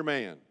 I'm your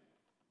man.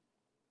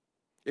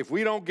 If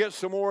we don't get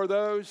some more of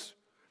those,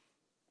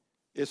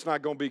 it's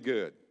not going to be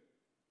good.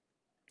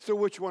 So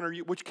which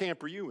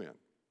camp are you in?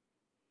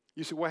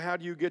 You say, well, how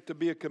do you get to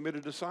be a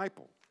committed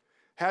disciple?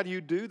 How do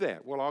you do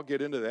that? Well, I'll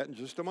get into that in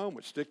just a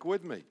moment. Stick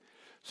with me.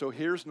 So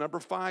here's number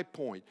 5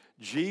 point.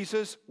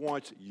 Jesus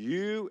wants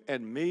you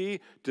and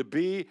me to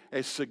be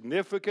a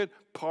significant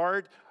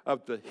part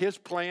of his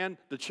plan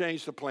to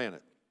change the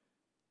planet.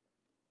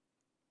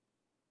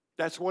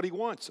 That's what he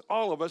wants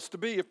all of us to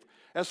be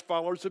as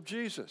followers of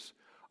Jesus.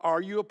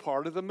 Are you a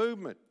part of the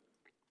movement?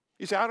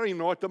 You say, I don't even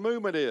know what the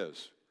movement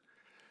is.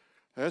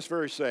 That's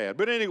very sad.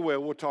 But anyway,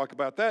 we'll talk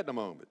about that in a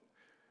moment.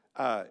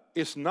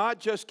 It's not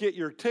just get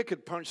your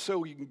ticket punched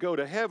so you can go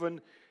to heaven.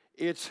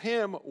 It's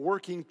him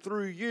working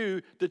through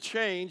you to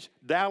change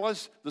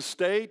Dallas, the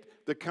state,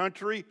 the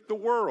country, the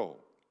world.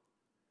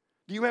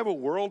 Do you have a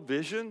world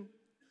vision?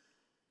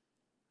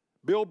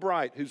 Bill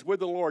Bright, who's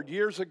with the Lord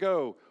years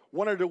ago,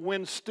 wanted to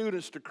win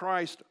students to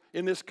Christ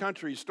in this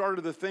country. He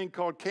started a thing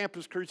called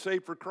Campus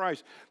Crusade for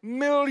Christ.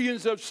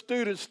 Millions of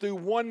students through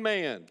one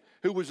man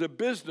who was a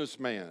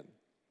businessman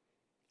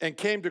and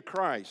came to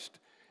Christ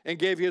and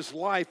gave his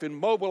life in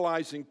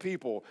mobilizing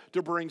people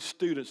to bring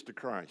students to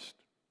Christ.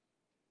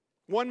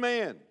 One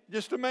man,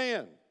 just a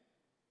man.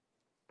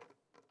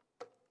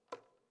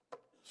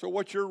 So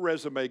what's your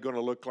resume going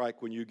to look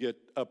like when you get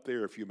up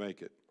there if you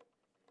make it?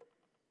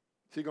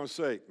 Is he going to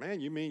say,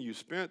 man, you mean you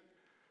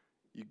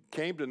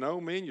came to know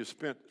me and you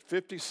spent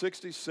 50,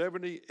 60,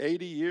 70,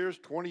 80 years,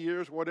 20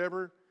 years,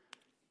 whatever?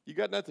 You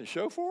got nothing to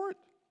show for it?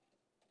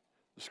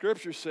 The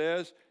scripture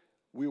says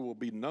we will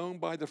be known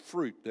by the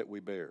fruit that we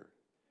bear.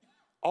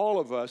 All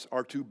of us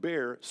are to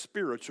bear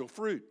spiritual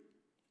fruit.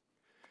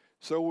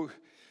 So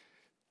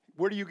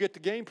where do you get the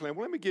game plan?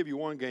 Well, let me give you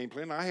one game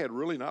plan I had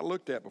really not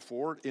looked at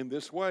before in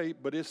this way,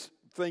 but it's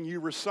the thing you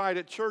recite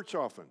at church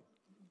often,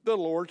 the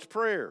Lord's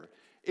Prayer.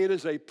 It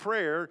is a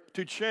prayer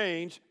to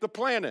change the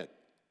planet.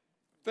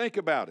 Think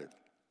about it.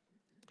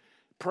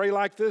 Pray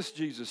like this,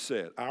 Jesus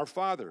said, Our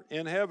Father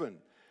in heaven,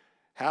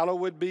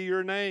 hallowed be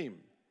your name,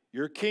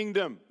 your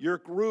kingdom,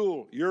 your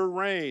rule, your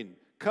reign,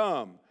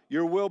 come,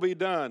 your will be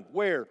done.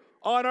 Where?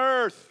 On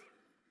earth.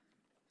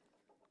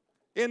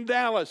 In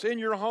Dallas, in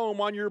your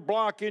home, on your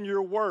block, in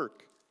your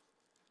work.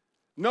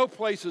 No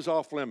place is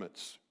off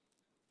limits.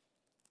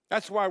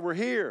 That's why we're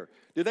here.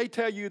 Did they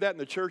tell you that in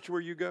the church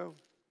where you go?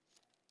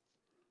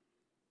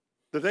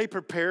 Did they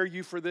prepare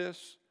you for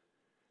this?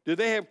 Did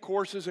they have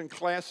courses and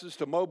classes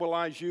to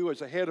mobilize you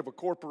as a head of a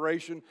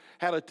corporation,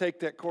 how to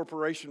take that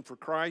corporation for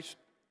Christ?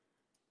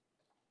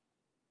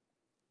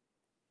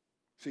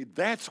 See,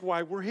 that's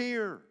why we're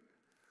here.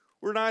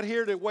 We're not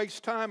here to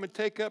waste time and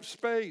take up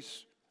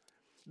space.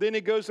 Then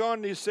he goes on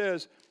and he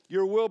says,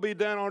 your will be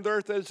done on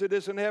earth as it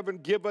is in heaven.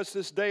 Give us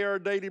this day our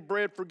daily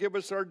bread. Forgive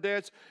us our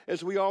debts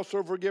as we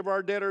also forgive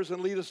our debtors.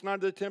 And lead us not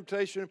into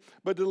temptation,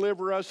 but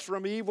deliver us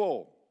from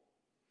evil.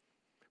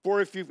 For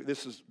if you,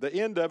 this is the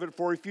end of it,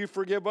 for if you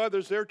forgive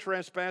others their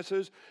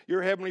trespasses,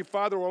 your heavenly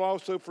Father will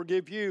also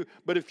forgive you.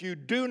 But if you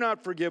do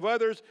not forgive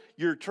others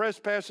your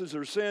trespasses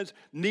or sins,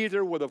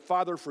 neither will the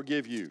Father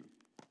forgive you.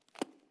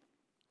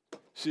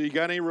 So you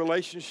got any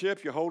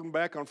relationship you're holding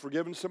back on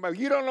forgiving somebody?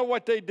 You don't know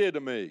what they did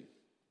to me.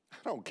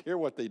 I don't care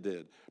what they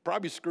did.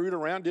 Probably screwed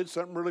around, did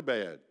something really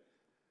bad.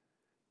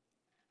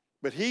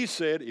 But he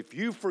said, if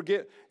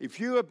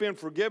you have been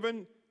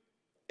forgiven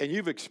and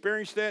you've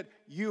experienced that,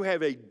 you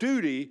have a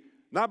duty,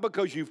 not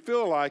because you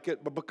feel like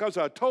it, but because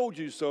I told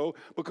you so,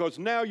 because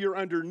now you're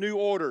under new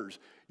orders.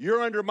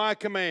 You're under my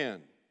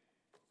command.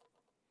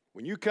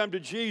 When you come to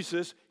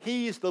Jesus,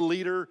 he's the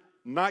leader,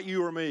 not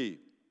you or me.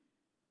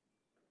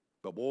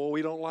 But boy,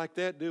 we don't like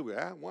that, do we?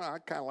 I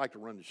kind of like to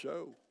run the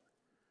show.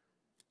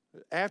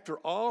 After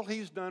all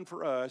he's done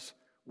for us,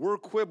 we're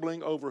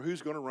quibbling over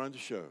who's going to run the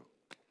show.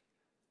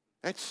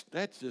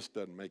 That just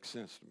doesn't make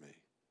sense to me.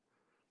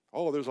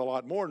 Oh, there's a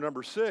lot more.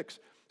 Number 6.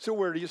 So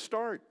where do you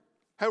start?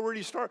 Where do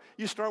you start?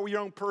 You start with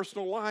your own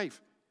personal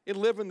life in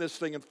living this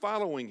thing and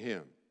following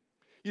him.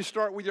 You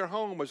start with your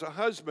home as a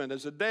husband,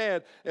 as a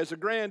dad, as a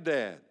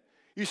granddad.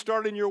 You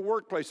start in your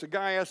workplace. A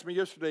guy asked me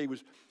yesterday,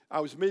 I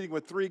was meeting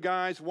with 3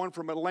 guys, one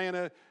from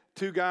Atlanta,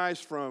 2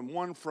 guys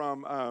one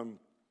from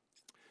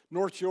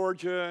North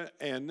Georgia,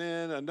 and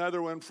then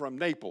another one from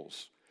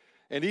Naples.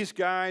 And these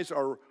guys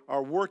are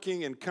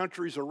working in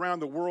countries around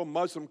the world,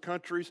 Muslim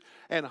countries,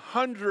 and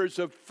hundreds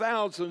of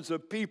thousands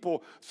of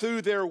people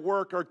through their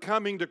work are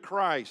coming to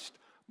Christ.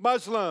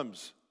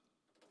 Muslims.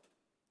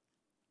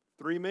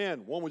 3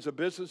 men. One was a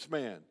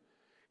businessman.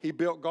 He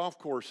built golf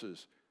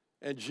courses,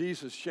 and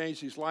Jesus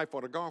changed his life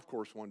on a golf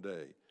course one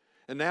day.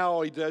 And now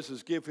all he does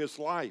is give his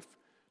life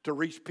to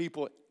reach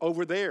people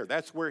over there.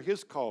 That's where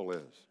his call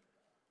is.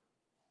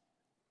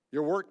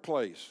 Your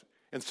workplace.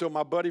 And so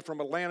my buddy from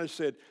Atlanta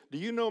said, do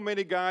you know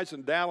many guys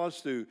in Dallas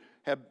who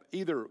have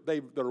either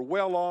they're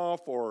well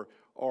off or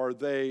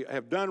they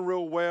have done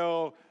real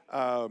well,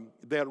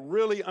 that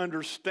really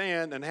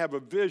understand and have a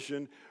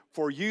vision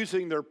for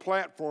using their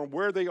platform,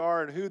 where they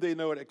are and who they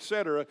know, et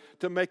cetera,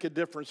 to make a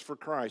difference for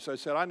Christ? I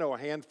said, I know a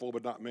handful,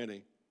 but not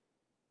many.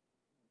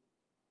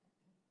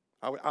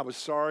 I was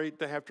sorry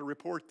to have to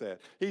report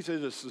that. He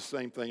says it's the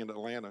same thing in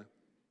Atlanta.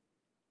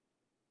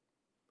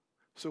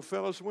 So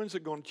fellas, when's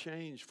it going to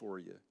change for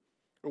you?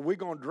 Are we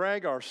going to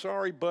drag our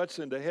sorry butts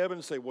into heaven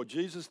and say, well,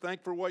 Jesus,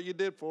 thank for what you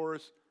did for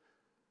us?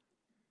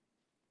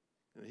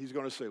 And he's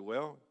going to say,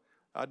 well,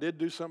 I did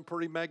do something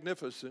pretty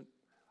magnificent.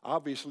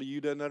 Obviously,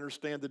 you didn't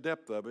understand the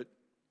depth of it.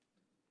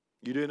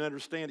 You didn't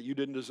understand it. You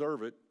didn't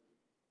deserve it.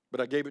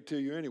 But I gave it to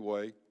you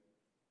anyway.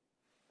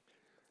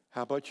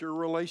 How about your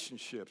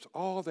relationships?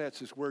 All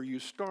that's is where you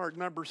start.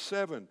 Number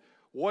 7,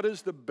 what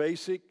is the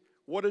basic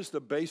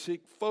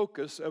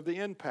focus of the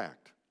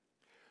impact?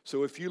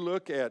 So if you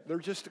look at, they're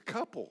just a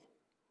couple.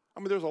 I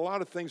mean, there's a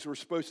lot of things we're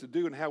supposed to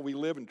do and how we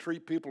live and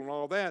treat people and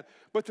all that,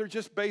 but they're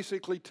just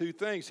basically 2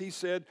 things. He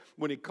said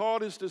when he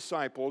called his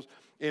disciples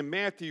in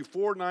Matthew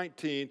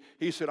 4:19,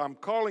 he said, I'm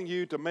calling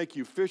you to make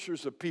you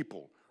fishers of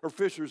people or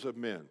fishers of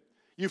men.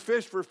 You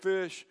fish for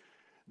fish.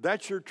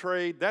 That's your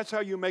trade. That's how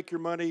you make your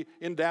money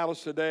in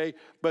Dallas today,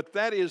 but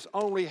that is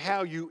only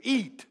how you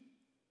eat.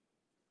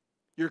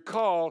 Your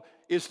call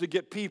is to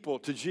get people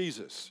to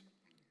Jesus.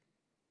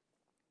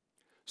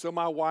 So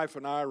my wife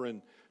and I are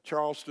in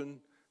Charleston,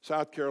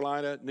 South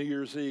Carolina, New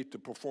Year's Eve to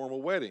perform a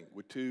wedding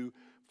with 2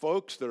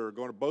 folks that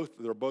are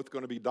both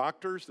going to be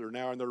doctors. They're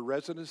now in their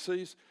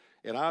residencies,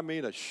 and I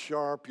mean a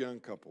sharp young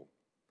couple.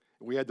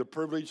 We had the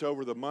privilege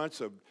over the months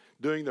of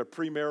doing their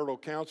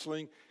premarital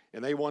counseling,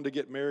 and they wanted to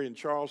get married in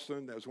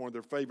Charleston. That was one of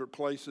their favorite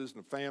places,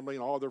 and the family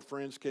and all their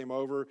friends came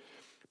over.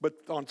 But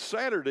on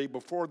Saturday,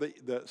 before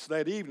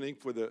that evening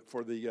for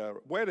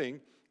the wedding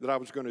that I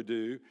was going to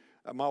do,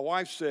 my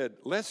wife said,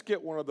 let's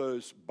get one of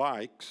those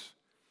bikes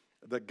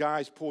that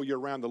guys pull you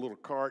around the little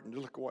cart and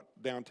look at what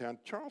downtown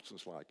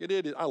Charleston's like. It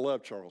is. I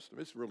love Charleston.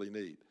 It's really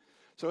neat.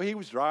 So he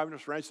was driving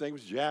us around. His name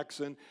was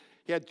Jackson.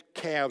 He had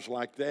calves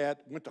like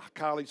that. Went to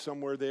college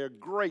somewhere there.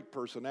 Great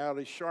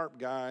personality, sharp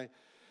guy.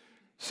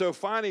 So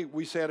finally,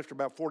 we said after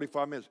about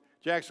 45 minutes,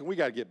 Jackson, we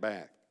got to get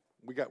back.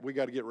 We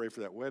got to get ready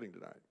for that wedding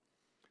tonight.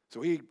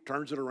 So he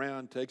turns it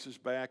around, takes us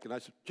back, and I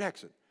said,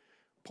 Jackson,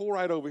 pull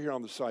right over here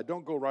on the side.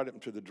 Don't go right up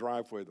into the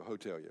driveway of the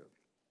hotel yet.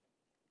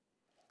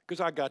 Because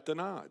I got the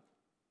nod.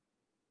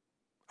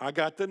 I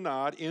got the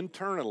nod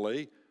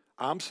internally.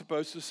 I'm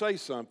supposed to say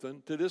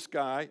something to this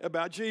guy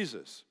about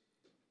Jesus.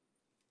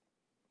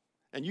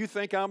 And you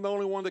think I'm the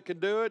only one that can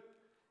do it?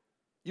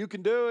 You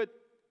can do it.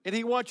 And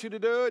he wants you to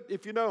do it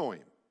if you know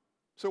him.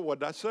 So what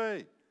did I say?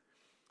 I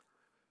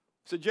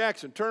said,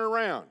 Jackson, turn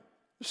around.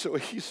 So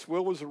he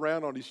swivels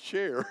around on his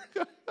chair,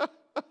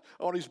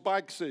 on his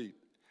bike seat.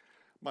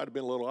 Might have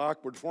been a little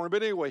awkward for him,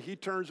 but anyway, he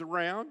turns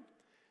around.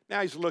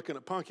 Now he's looking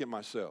at Punky and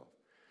myself.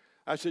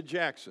 I said,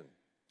 Jackson,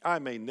 I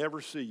may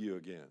never see you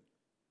again,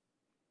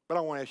 but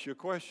I want to ask you a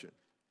question.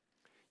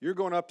 You're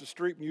going up the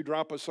street and you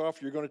drop us off,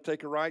 you're going to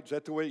take a right? Is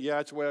that the way? Yeah,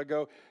 that's the way I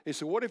go. He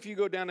said, what if you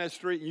go down that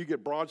street and you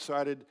get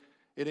broadsided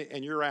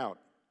and you're out?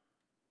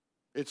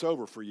 It's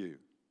over for you.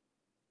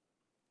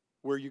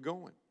 Where are you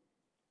going?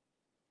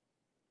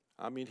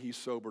 I mean, he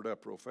sobered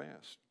up real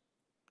fast.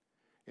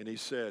 And he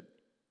said,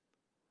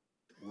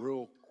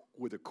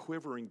 with a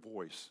quivering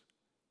voice,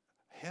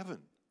 heaven,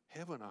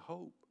 I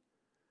hope.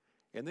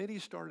 And then he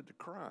started to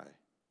cry.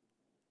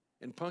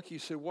 And Punky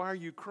said, why are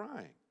you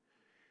crying?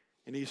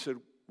 And he said,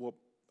 well,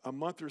 a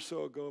month or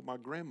so ago, my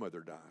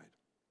grandmother died.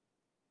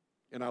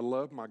 And I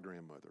love my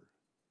grandmother.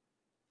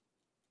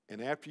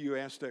 And after you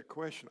asked that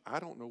question, I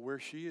don't know where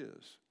she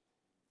is.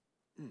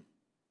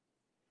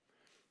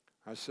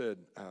 I said,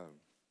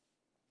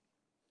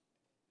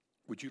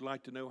 would you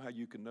like to know how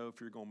you can know if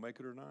you're going to make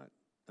it or not?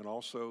 And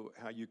also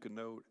how you can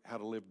know how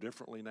to live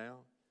differently now?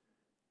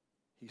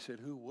 He said,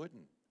 who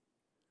wouldn't?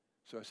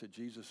 So I said,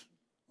 Jesus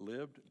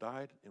lived,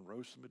 died, and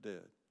rose from the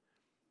dead.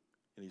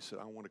 And he said,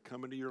 I want to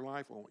come into your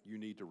life. You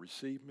need to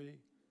receive me,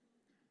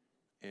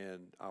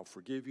 and I'll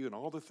forgive you, and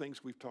all the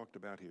things we've talked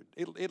about here.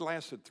 It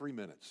lasted 3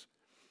 minutes.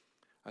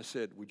 I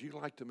said, would you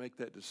like to make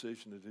that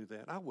decision to do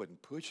that? I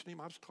wasn't pushing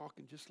him. I was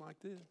talking just like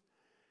this.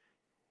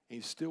 And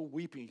he's still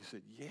weeping. He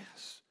said,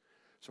 yes.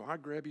 So I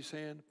grabbed his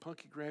hand.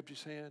 Punky grabbed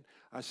his hand.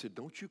 I said,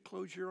 don't you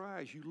close your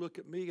eyes. You look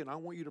at me, and I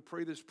want you to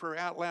pray this prayer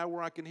out loud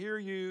where I can hear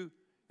you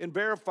and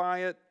verify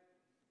it.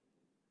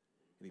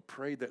 And he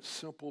prayed that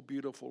simple,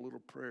 beautiful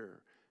little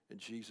prayer, and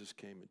Jesus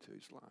came into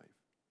his life.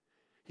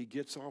 He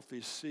gets off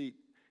his seat.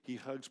 He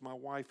hugs my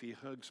wife. He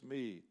hugs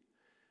me.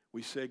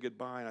 We say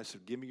goodbye, and I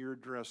said, give me your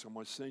address. I'm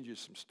going to send you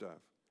some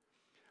stuff.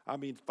 I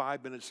mean,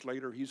 5 minutes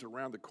later, he's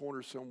around the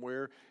corner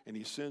somewhere, and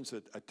he sends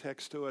a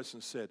text to us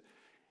and said,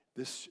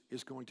 this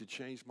is going to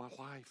change my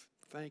life.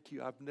 Thank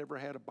you. I've never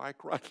had a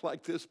bike ride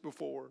like this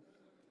before.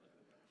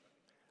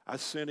 I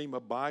sent him a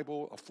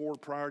Bible, a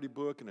Ford Priority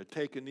book, and a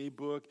Take a Knee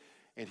book,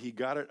 and he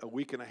got it a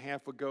week and a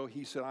half ago.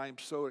 He said, I am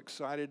so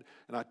excited,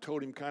 and I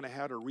told him kind of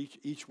how to reach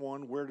each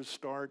one, where to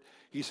start.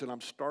 He said,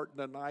 I'm starting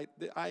tonight.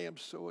 I am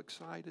so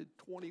excited,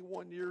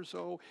 21 years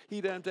old.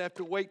 He doesn't have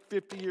to wait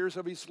 50 years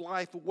of his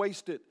life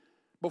wasted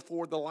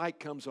before the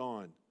light comes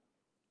on.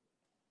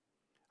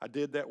 I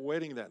did that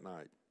wedding that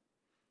night.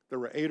 There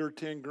were 8 or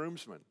 10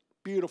 groomsmen.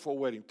 Beautiful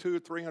wedding,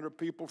 200 or 300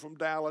 people from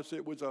Dallas.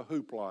 It was a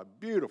hoopla,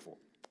 beautiful.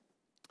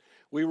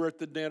 We were at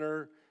the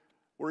dinner,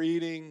 we're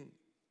eating,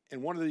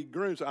 and one of the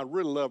grooms, I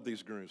really love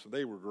these grooms,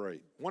 they were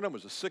great. One of them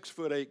was a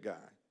 6'8" guy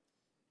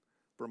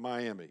from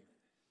Miami.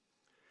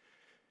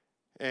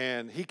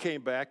 And he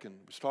came back and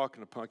was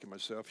talking to Punk and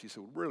myself. He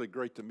said, really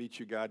great to meet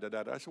you, guy. Da,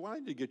 da, da. I said, well, I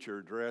need to get your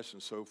address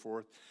and so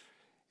forth.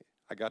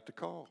 I got the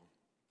call.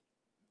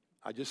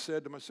 I just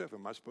said to myself,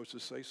 am I supposed to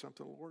say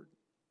something, Lord?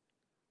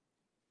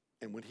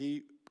 And when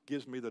he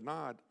gives me the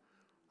nod,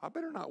 I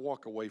better not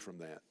walk away from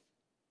that.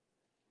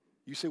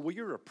 You say, well,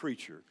 you're a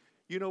preacher.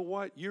 You know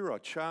what? You're a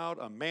child,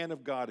 a man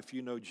of God if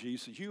you know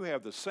Jesus. You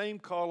have the same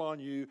call on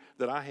you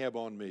that I have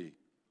on me.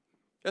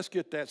 Let's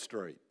get that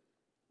straight.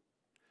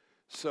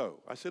 So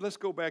I said, let's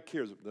go back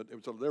here.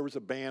 There was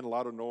a band, a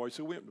lot of noise.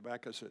 So we went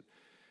back. I said,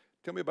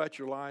 tell me about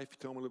your life. He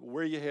told me,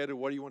 where are you headed?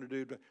 What do you want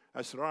to do?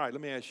 I said, all right,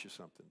 let me ask you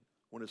something.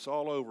 When it's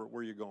all over,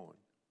 where are you going?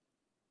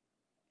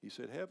 He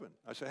said, heaven.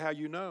 I said, how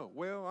you know?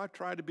 Well, I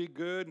tried to be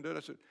good. And I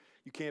said,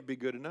 you can't be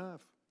good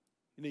enough.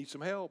 You need some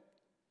help.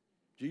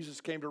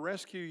 Jesus came to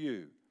rescue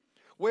you.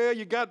 Well,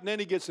 you got, and then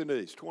he gets into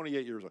these,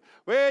 28 years old.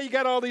 Well, you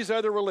got all these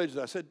other religions.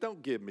 I said,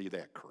 don't give me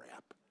that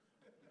crap.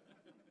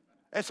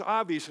 That's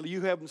obviously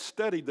you haven't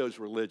studied those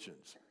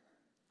religions.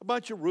 A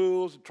bunch of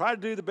rules, try to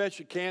do the best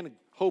you can and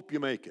hope you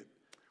make it.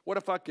 What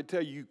if I could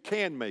tell you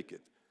can make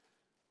it?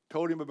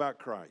 Told him about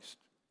Christ,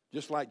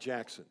 just like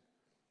Jackson.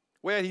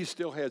 Well, he's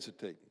still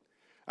hesitating.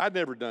 I'd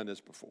never done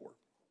this before.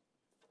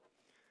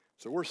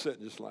 So we're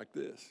sitting just like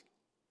this.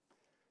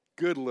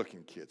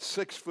 Good-looking kid,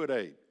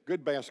 6'8",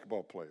 good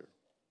basketball player.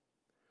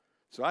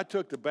 So I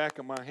took the back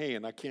of my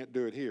hand. I can't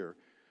do it here.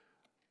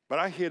 But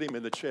I hit him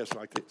in the chest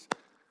like this.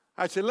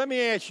 I said, let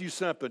me ask you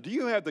something. Do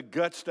you have the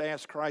guts to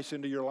ask Christ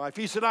into your life?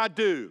 He said, I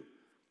do.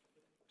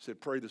 I said,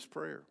 pray this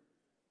prayer.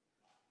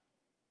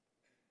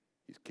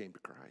 He came to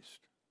Christ.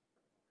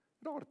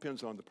 It all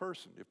depends on the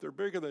person. If they're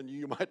bigger than you,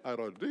 you might not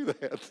ought to do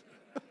that.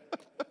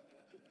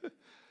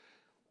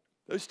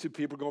 Those two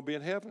people are going to be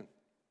in heaven.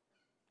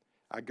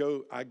 I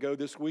go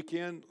this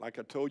weekend, like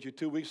I told you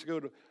 2 weeks ago,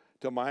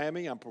 to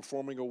Miami. I'm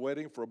performing a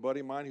wedding for a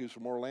buddy of mine who's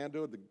from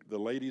Orlando. The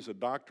lady's a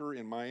doctor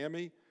in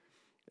Miami,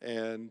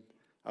 and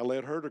I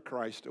led her to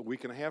Christ a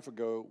week and a half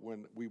ago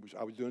when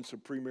I was doing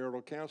some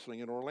premarital counseling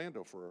in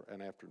Orlando for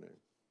an afternoon.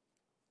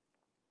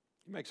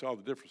 It makes all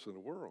the difference in the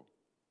world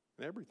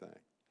and everything.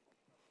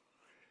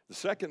 The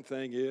second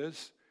thing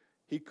is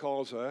he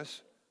calls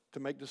us to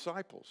make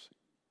disciples.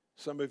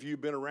 Some of you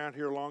have been around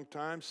here a long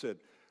time, said,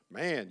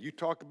 man, you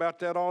talk about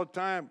that all the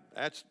time.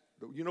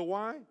 You know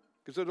why?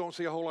 Because I don't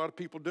see a whole lot of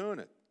people doing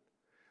it.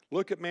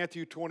 Look at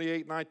Matthew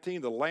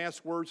 28:19, the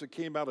last words that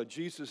came out of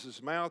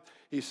Jesus' mouth.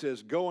 He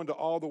says, go into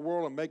all the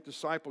world and make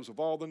disciples of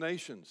all the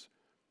nations.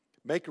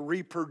 Make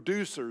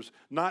reproducers,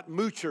 not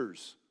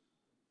moochers.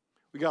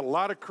 We got a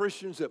lot of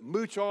Christians that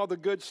mooch all the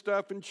good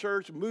stuff in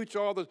church, mooch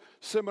all the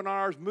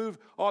seminars, move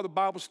all the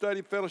Bible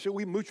study fellowship.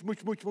 We mooch.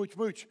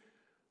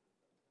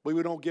 But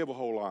we don't give a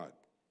whole lot.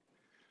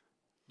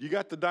 You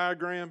got the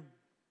diagram?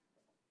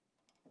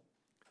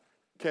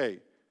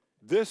 Okay,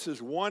 this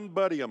is one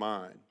buddy of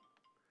mine.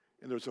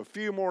 And there's a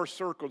few more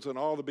circles and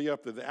all to be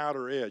up to the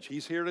outer edge.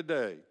 He's here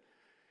today.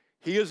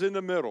 He is in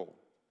the middle.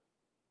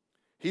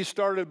 He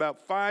started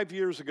about 5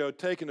 years ago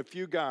taking a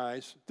few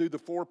guys through the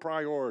 4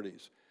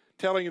 priorities,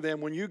 telling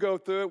them when you go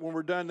through it, when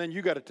we're done, then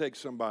you got to take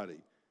somebody.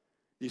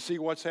 You see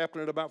what's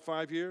happened in about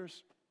 5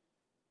 years?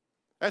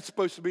 That's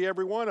supposed to be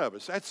every one of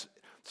us. That's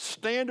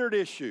standard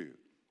issue.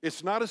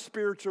 It's not a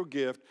spiritual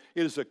gift.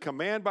 It is a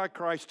command by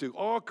Christ to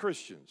all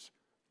Christians.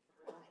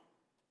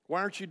 Why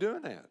aren't you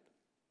doing that?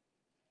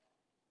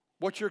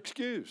 What's your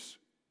excuse?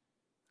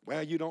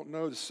 Well, you don't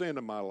know the sin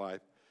in my life.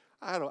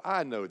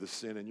 I know the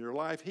sin in your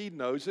life. He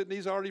knows it, and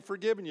he's already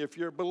forgiven you if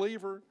you're a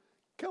believer.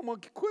 Come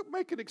on, quit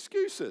making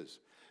excuses.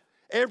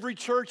 Every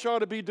church ought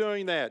to be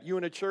doing that. You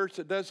in a church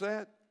that does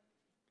that?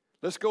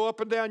 Let's go up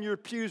and down your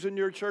pews in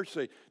your church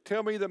and say,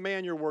 tell me the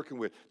man you're working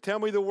with. Tell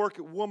me the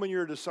woman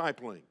you're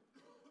discipling.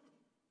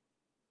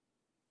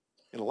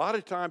 And a lot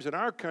of times in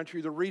our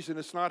country, the reason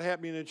it's not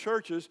happening in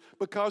churches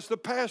because the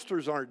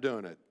pastors aren't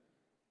doing it.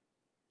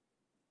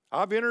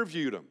 I've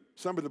interviewed them,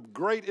 some of the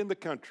great in the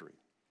country.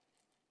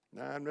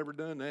 No, I've never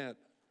done that.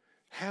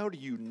 How do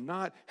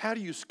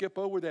you skip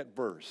over that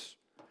verse?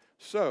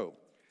 So,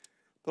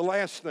 the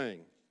last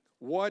thing,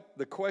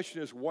 the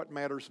question is what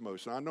matters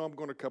most? And I know I'm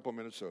going a couple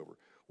minutes over.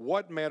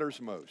 What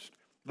matters most?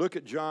 Look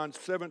at John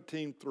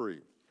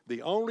 17:3,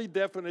 the only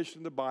definition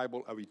in the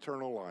Bible of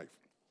eternal life.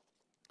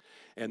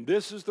 And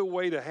this is the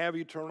way to have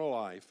eternal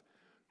life,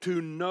 to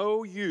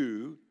know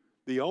you,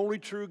 the only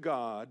true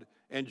God,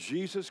 and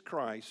Jesus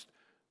Christ,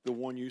 the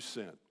one you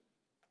sent.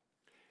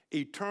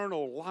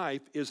 Eternal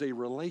life is a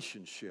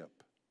relationship.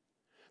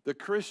 The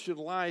Christian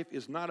life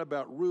is not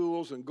about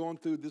rules and going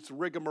through this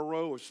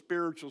rigmarole of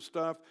spiritual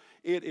stuff.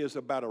 It is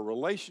about a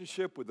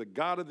relationship with the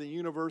God of the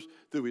universe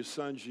through his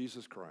son,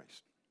 Jesus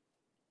Christ.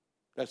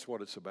 That's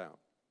what it's about.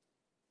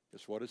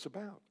 That's what it's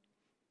about.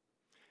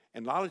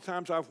 And a lot of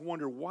times I've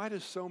wondered, why do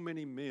so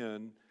many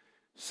men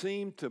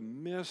seem to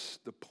miss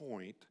the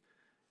point?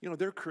 You know,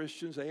 they're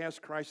Christians, they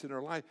ask Christ in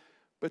their life,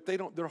 but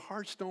their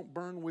hearts don't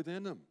burn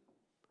within them.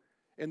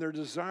 And their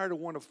desire to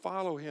want to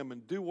follow him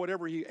and do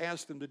whatever he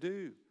asked them to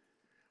do.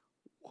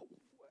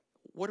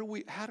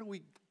 How do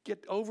we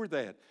get over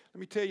that? Let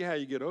me tell you how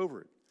you get over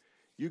it.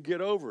 You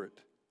get over it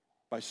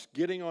by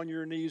getting on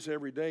your knees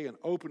every day and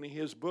opening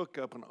his book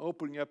up and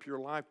opening up your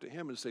life to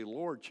him and say,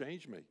 Lord,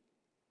 change me.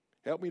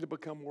 Help me to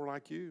become more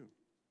like you.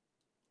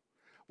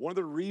 One of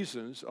the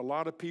reasons a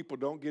lot of people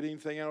don't get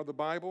anything out of the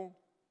Bible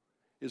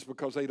is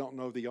because they don't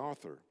know the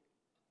author.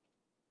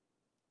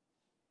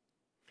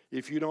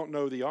 If you don't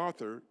know the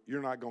author,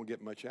 you're not going to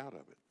get much out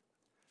of it.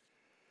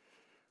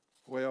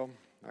 Well,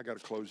 I got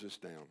to close this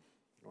down.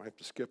 I have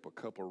to skip a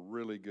couple of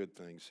really good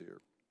things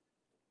here.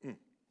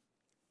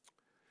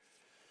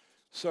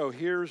 So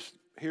here's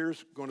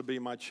going to be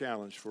my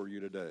challenge for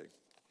you today.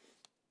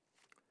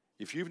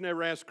 If you've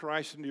never asked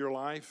Christ into your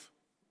life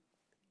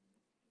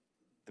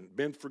and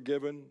been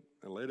forgiven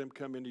and let him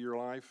come into your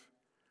life,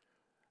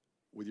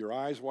 with your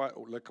eyes wide,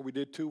 like we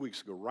did 2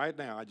 weeks ago, right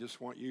now, I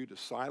just want you to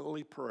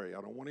silently pray.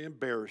 I don't want to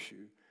embarrass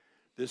you.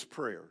 This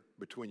prayer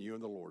between you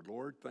and the Lord.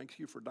 Lord, thank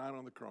you for dying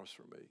on the cross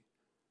for me.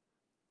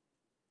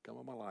 Come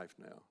on my life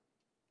now.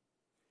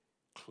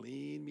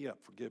 Clean me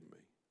up, forgive me.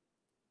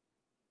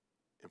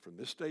 And from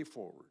this day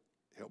forward,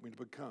 help me to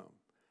become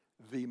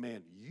the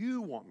man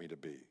you want me to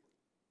be.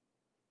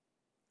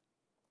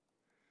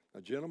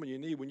 Now,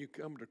 gentlemen, when you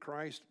come to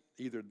Christ,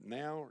 either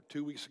now or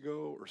 2 weeks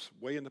ago or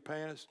way in the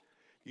past,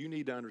 you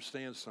need to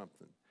understand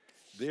something.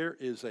 There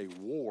is a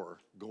war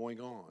going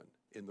on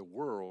in the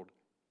world.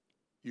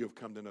 You have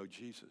come to know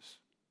Jesus.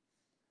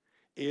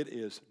 It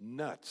is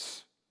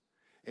nuts.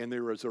 And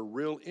there is a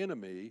real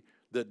enemy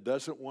that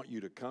doesn't want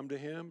you to come to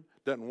him,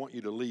 doesn't want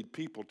you to lead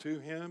people to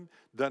him,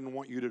 doesn't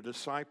want you to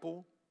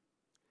disciple.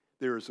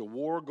 There is a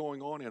war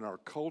going on in our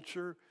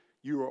culture.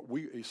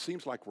 It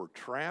seems like we're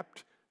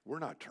trapped. We're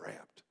not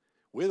trapped.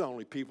 We're the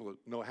only people that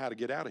know how to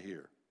get out of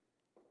here.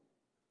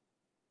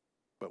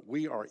 But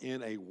we are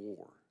in a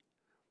war.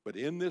 But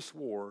in this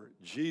war,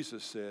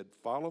 Jesus said,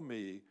 follow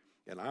me,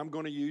 and I'm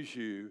going to use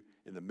you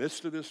in the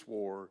midst of this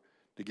war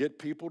to get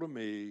people to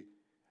me.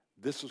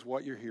 This is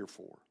what you're here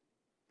for.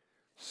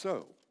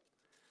 So,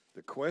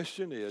 the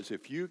question is,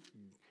 if you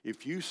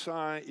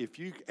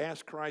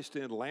ask Christ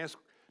in last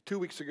 2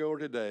 weeks ago or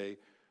today,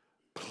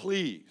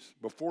 please,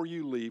 before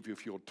you leave,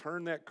 if you'll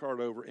turn that card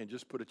over and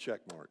just put a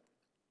check mark.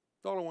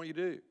 That's all I want you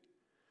to do.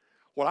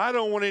 Well, I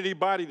don't want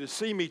anybody to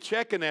see me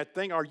checking that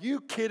thing. Are you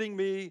kidding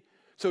me?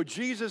 So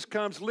Jesus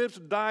comes, lives,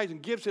 dies,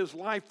 and gives his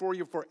life for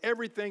you for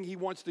everything he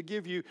wants to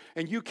give you,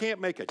 and you can't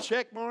make a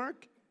check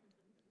mark?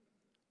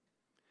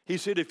 He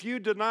said, if you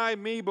deny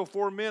me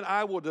before men,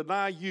 I will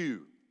deny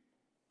you.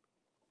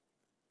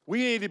 We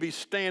need to be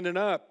standing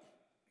up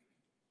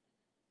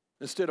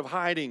instead of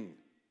hiding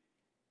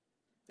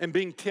and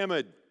being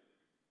timid.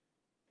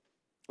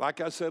 Like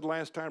I said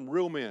last time,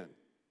 real men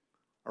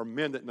are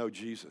men that know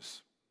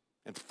Jesus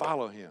and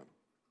follow him.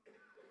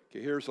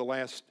 Okay, here's the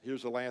last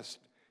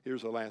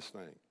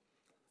thing.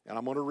 And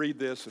I'm going to read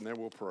this and then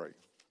we'll pray.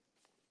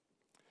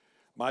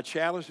 My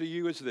challenge to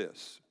you is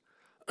this.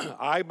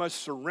 I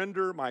must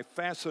surrender my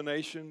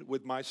fascination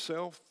with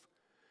myself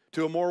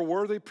to a more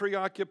worthy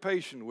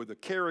preoccupation with the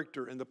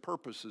character and the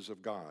purposes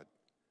of God.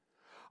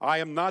 I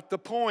am not the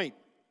point.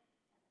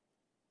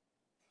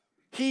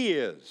 He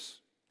is.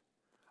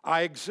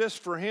 I exist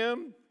for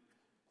him.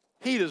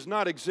 He does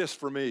not exist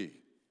for me.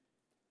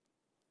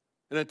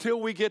 And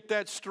until we get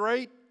that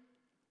straight,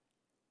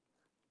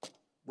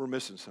 we're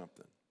missing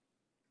something.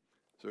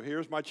 So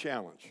here's my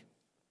challenge.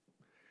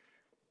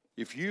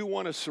 If you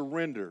want to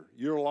surrender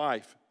your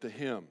life to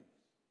him,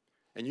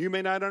 and you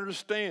may not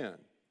understand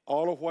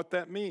all of what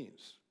that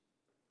means,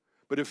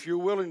 but if you're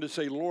willing to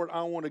say, Lord,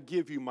 I want to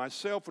give you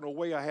myself in a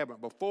way I haven't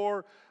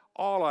before,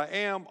 all I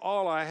am,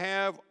 all I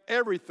have,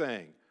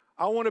 everything,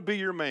 I want to be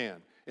your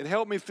man, and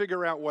help me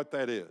figure out what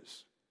that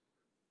is.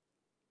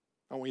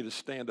 I want you to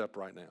stand up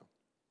right now.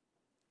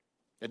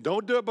 And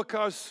don't do it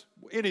because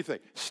anything.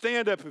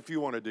 Stand up if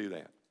you want to do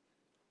that.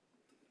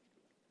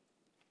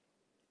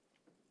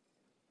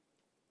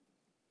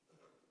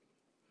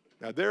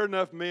 Now, there are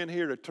enough men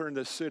here to turn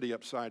this city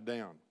upside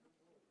down.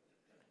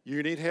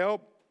 You need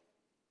help?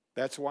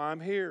 That's why I'm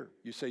here.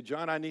 You say,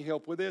 John, I need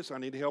help with this. I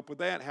need help with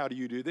that. How do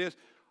you do this?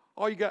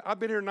 All you got, I've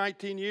been here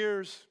 19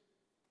 years.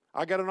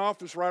 I got an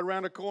office right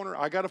around the corner.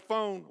 I got a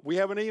phone. We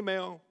have an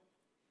email.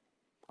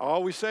 I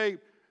always say,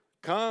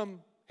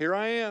 come, here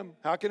I am.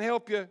 How can I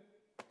help you?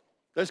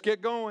 Let's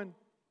get going.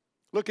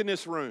 Look in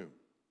this room.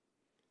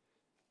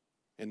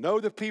 And know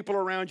the people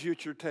around you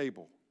at your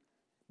table.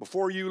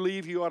 Before you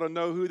leave, you ought to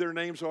know who their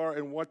names are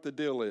and what the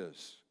deal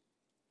is.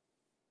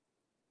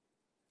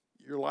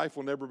 Your life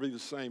will never be the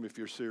same if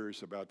you're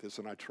serious about this,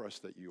 and I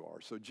trust that you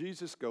are. So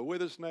Jesus, go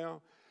with us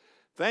now.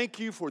 Thank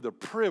you for the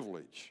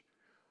privilege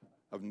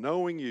of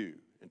knowing you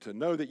and to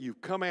know that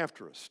you've come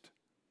after us,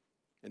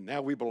 and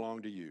now we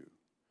belong to you.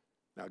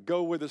 Now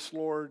go with us,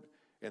 Lord,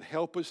 and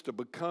help us to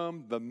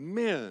become the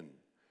men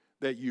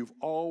that you've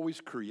always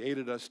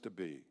created us to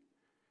be.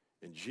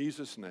 In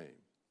Jesus' name,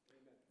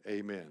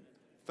 amen.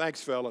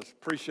 Thanks, fellas.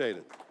 Appreciate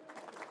it.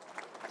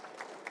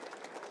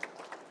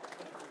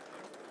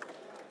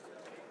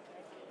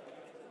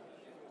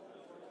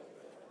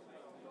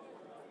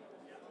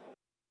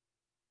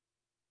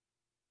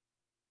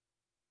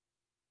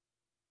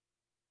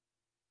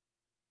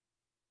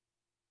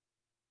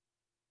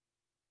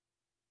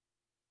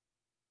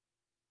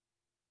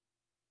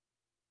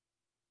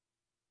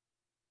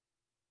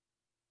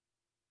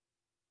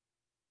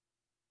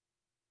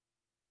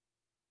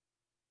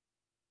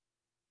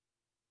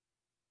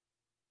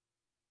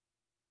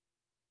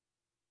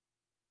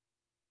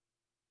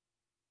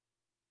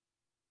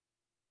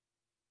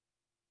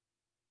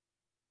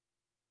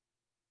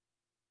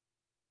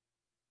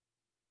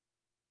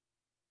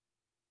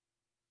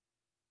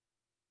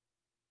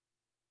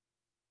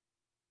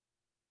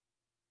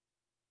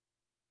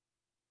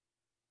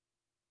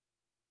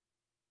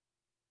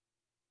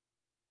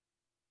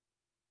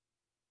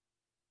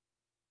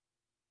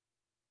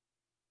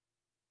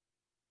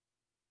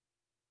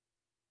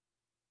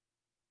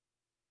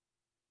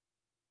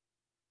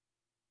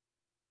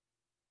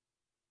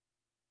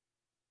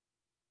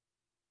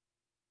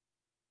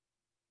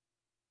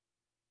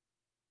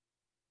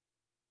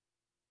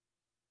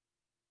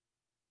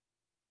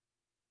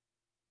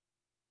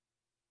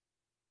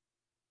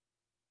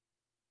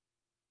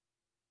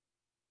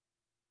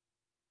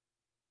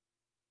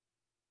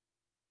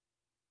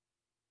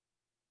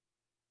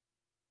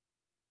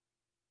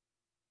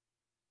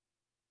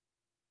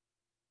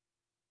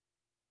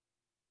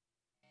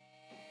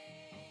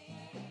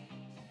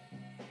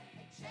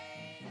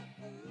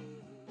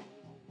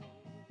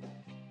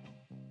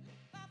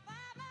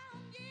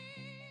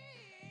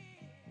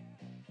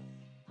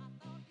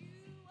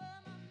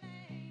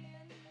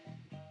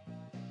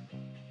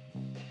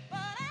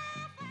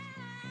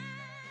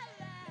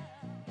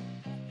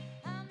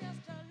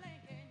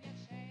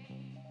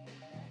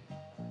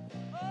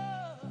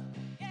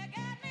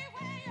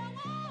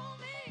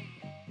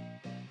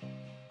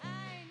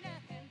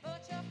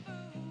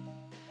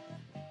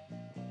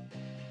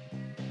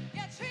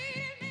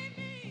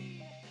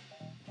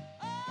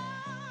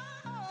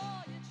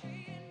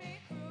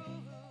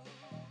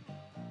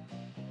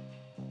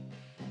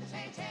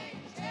 chain, chain,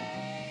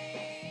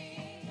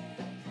 chain.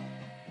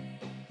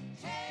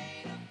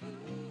 Chain of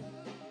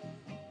food.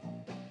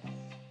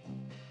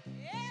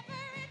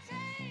 Every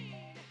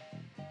chain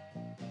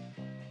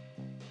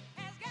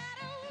has got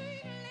a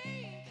weak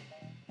link.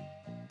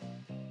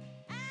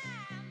 I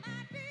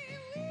might be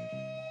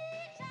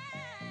weak,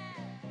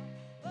 child,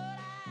 but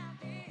I'll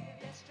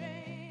give you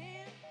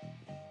strength.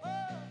 Oh,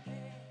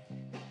 yeah.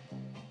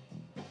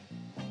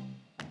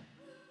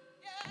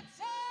 You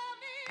told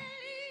me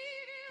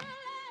leave you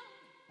alone.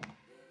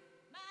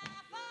 My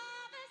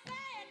father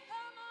said,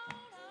 come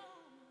on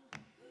home.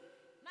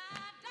 My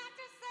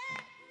doctor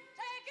said,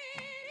 take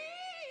it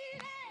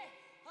easy.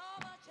 Oh,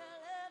 but your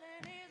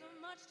loving is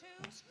much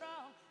too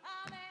strong.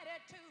 I'm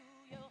headed to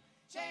your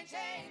chain,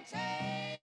 chain, chain.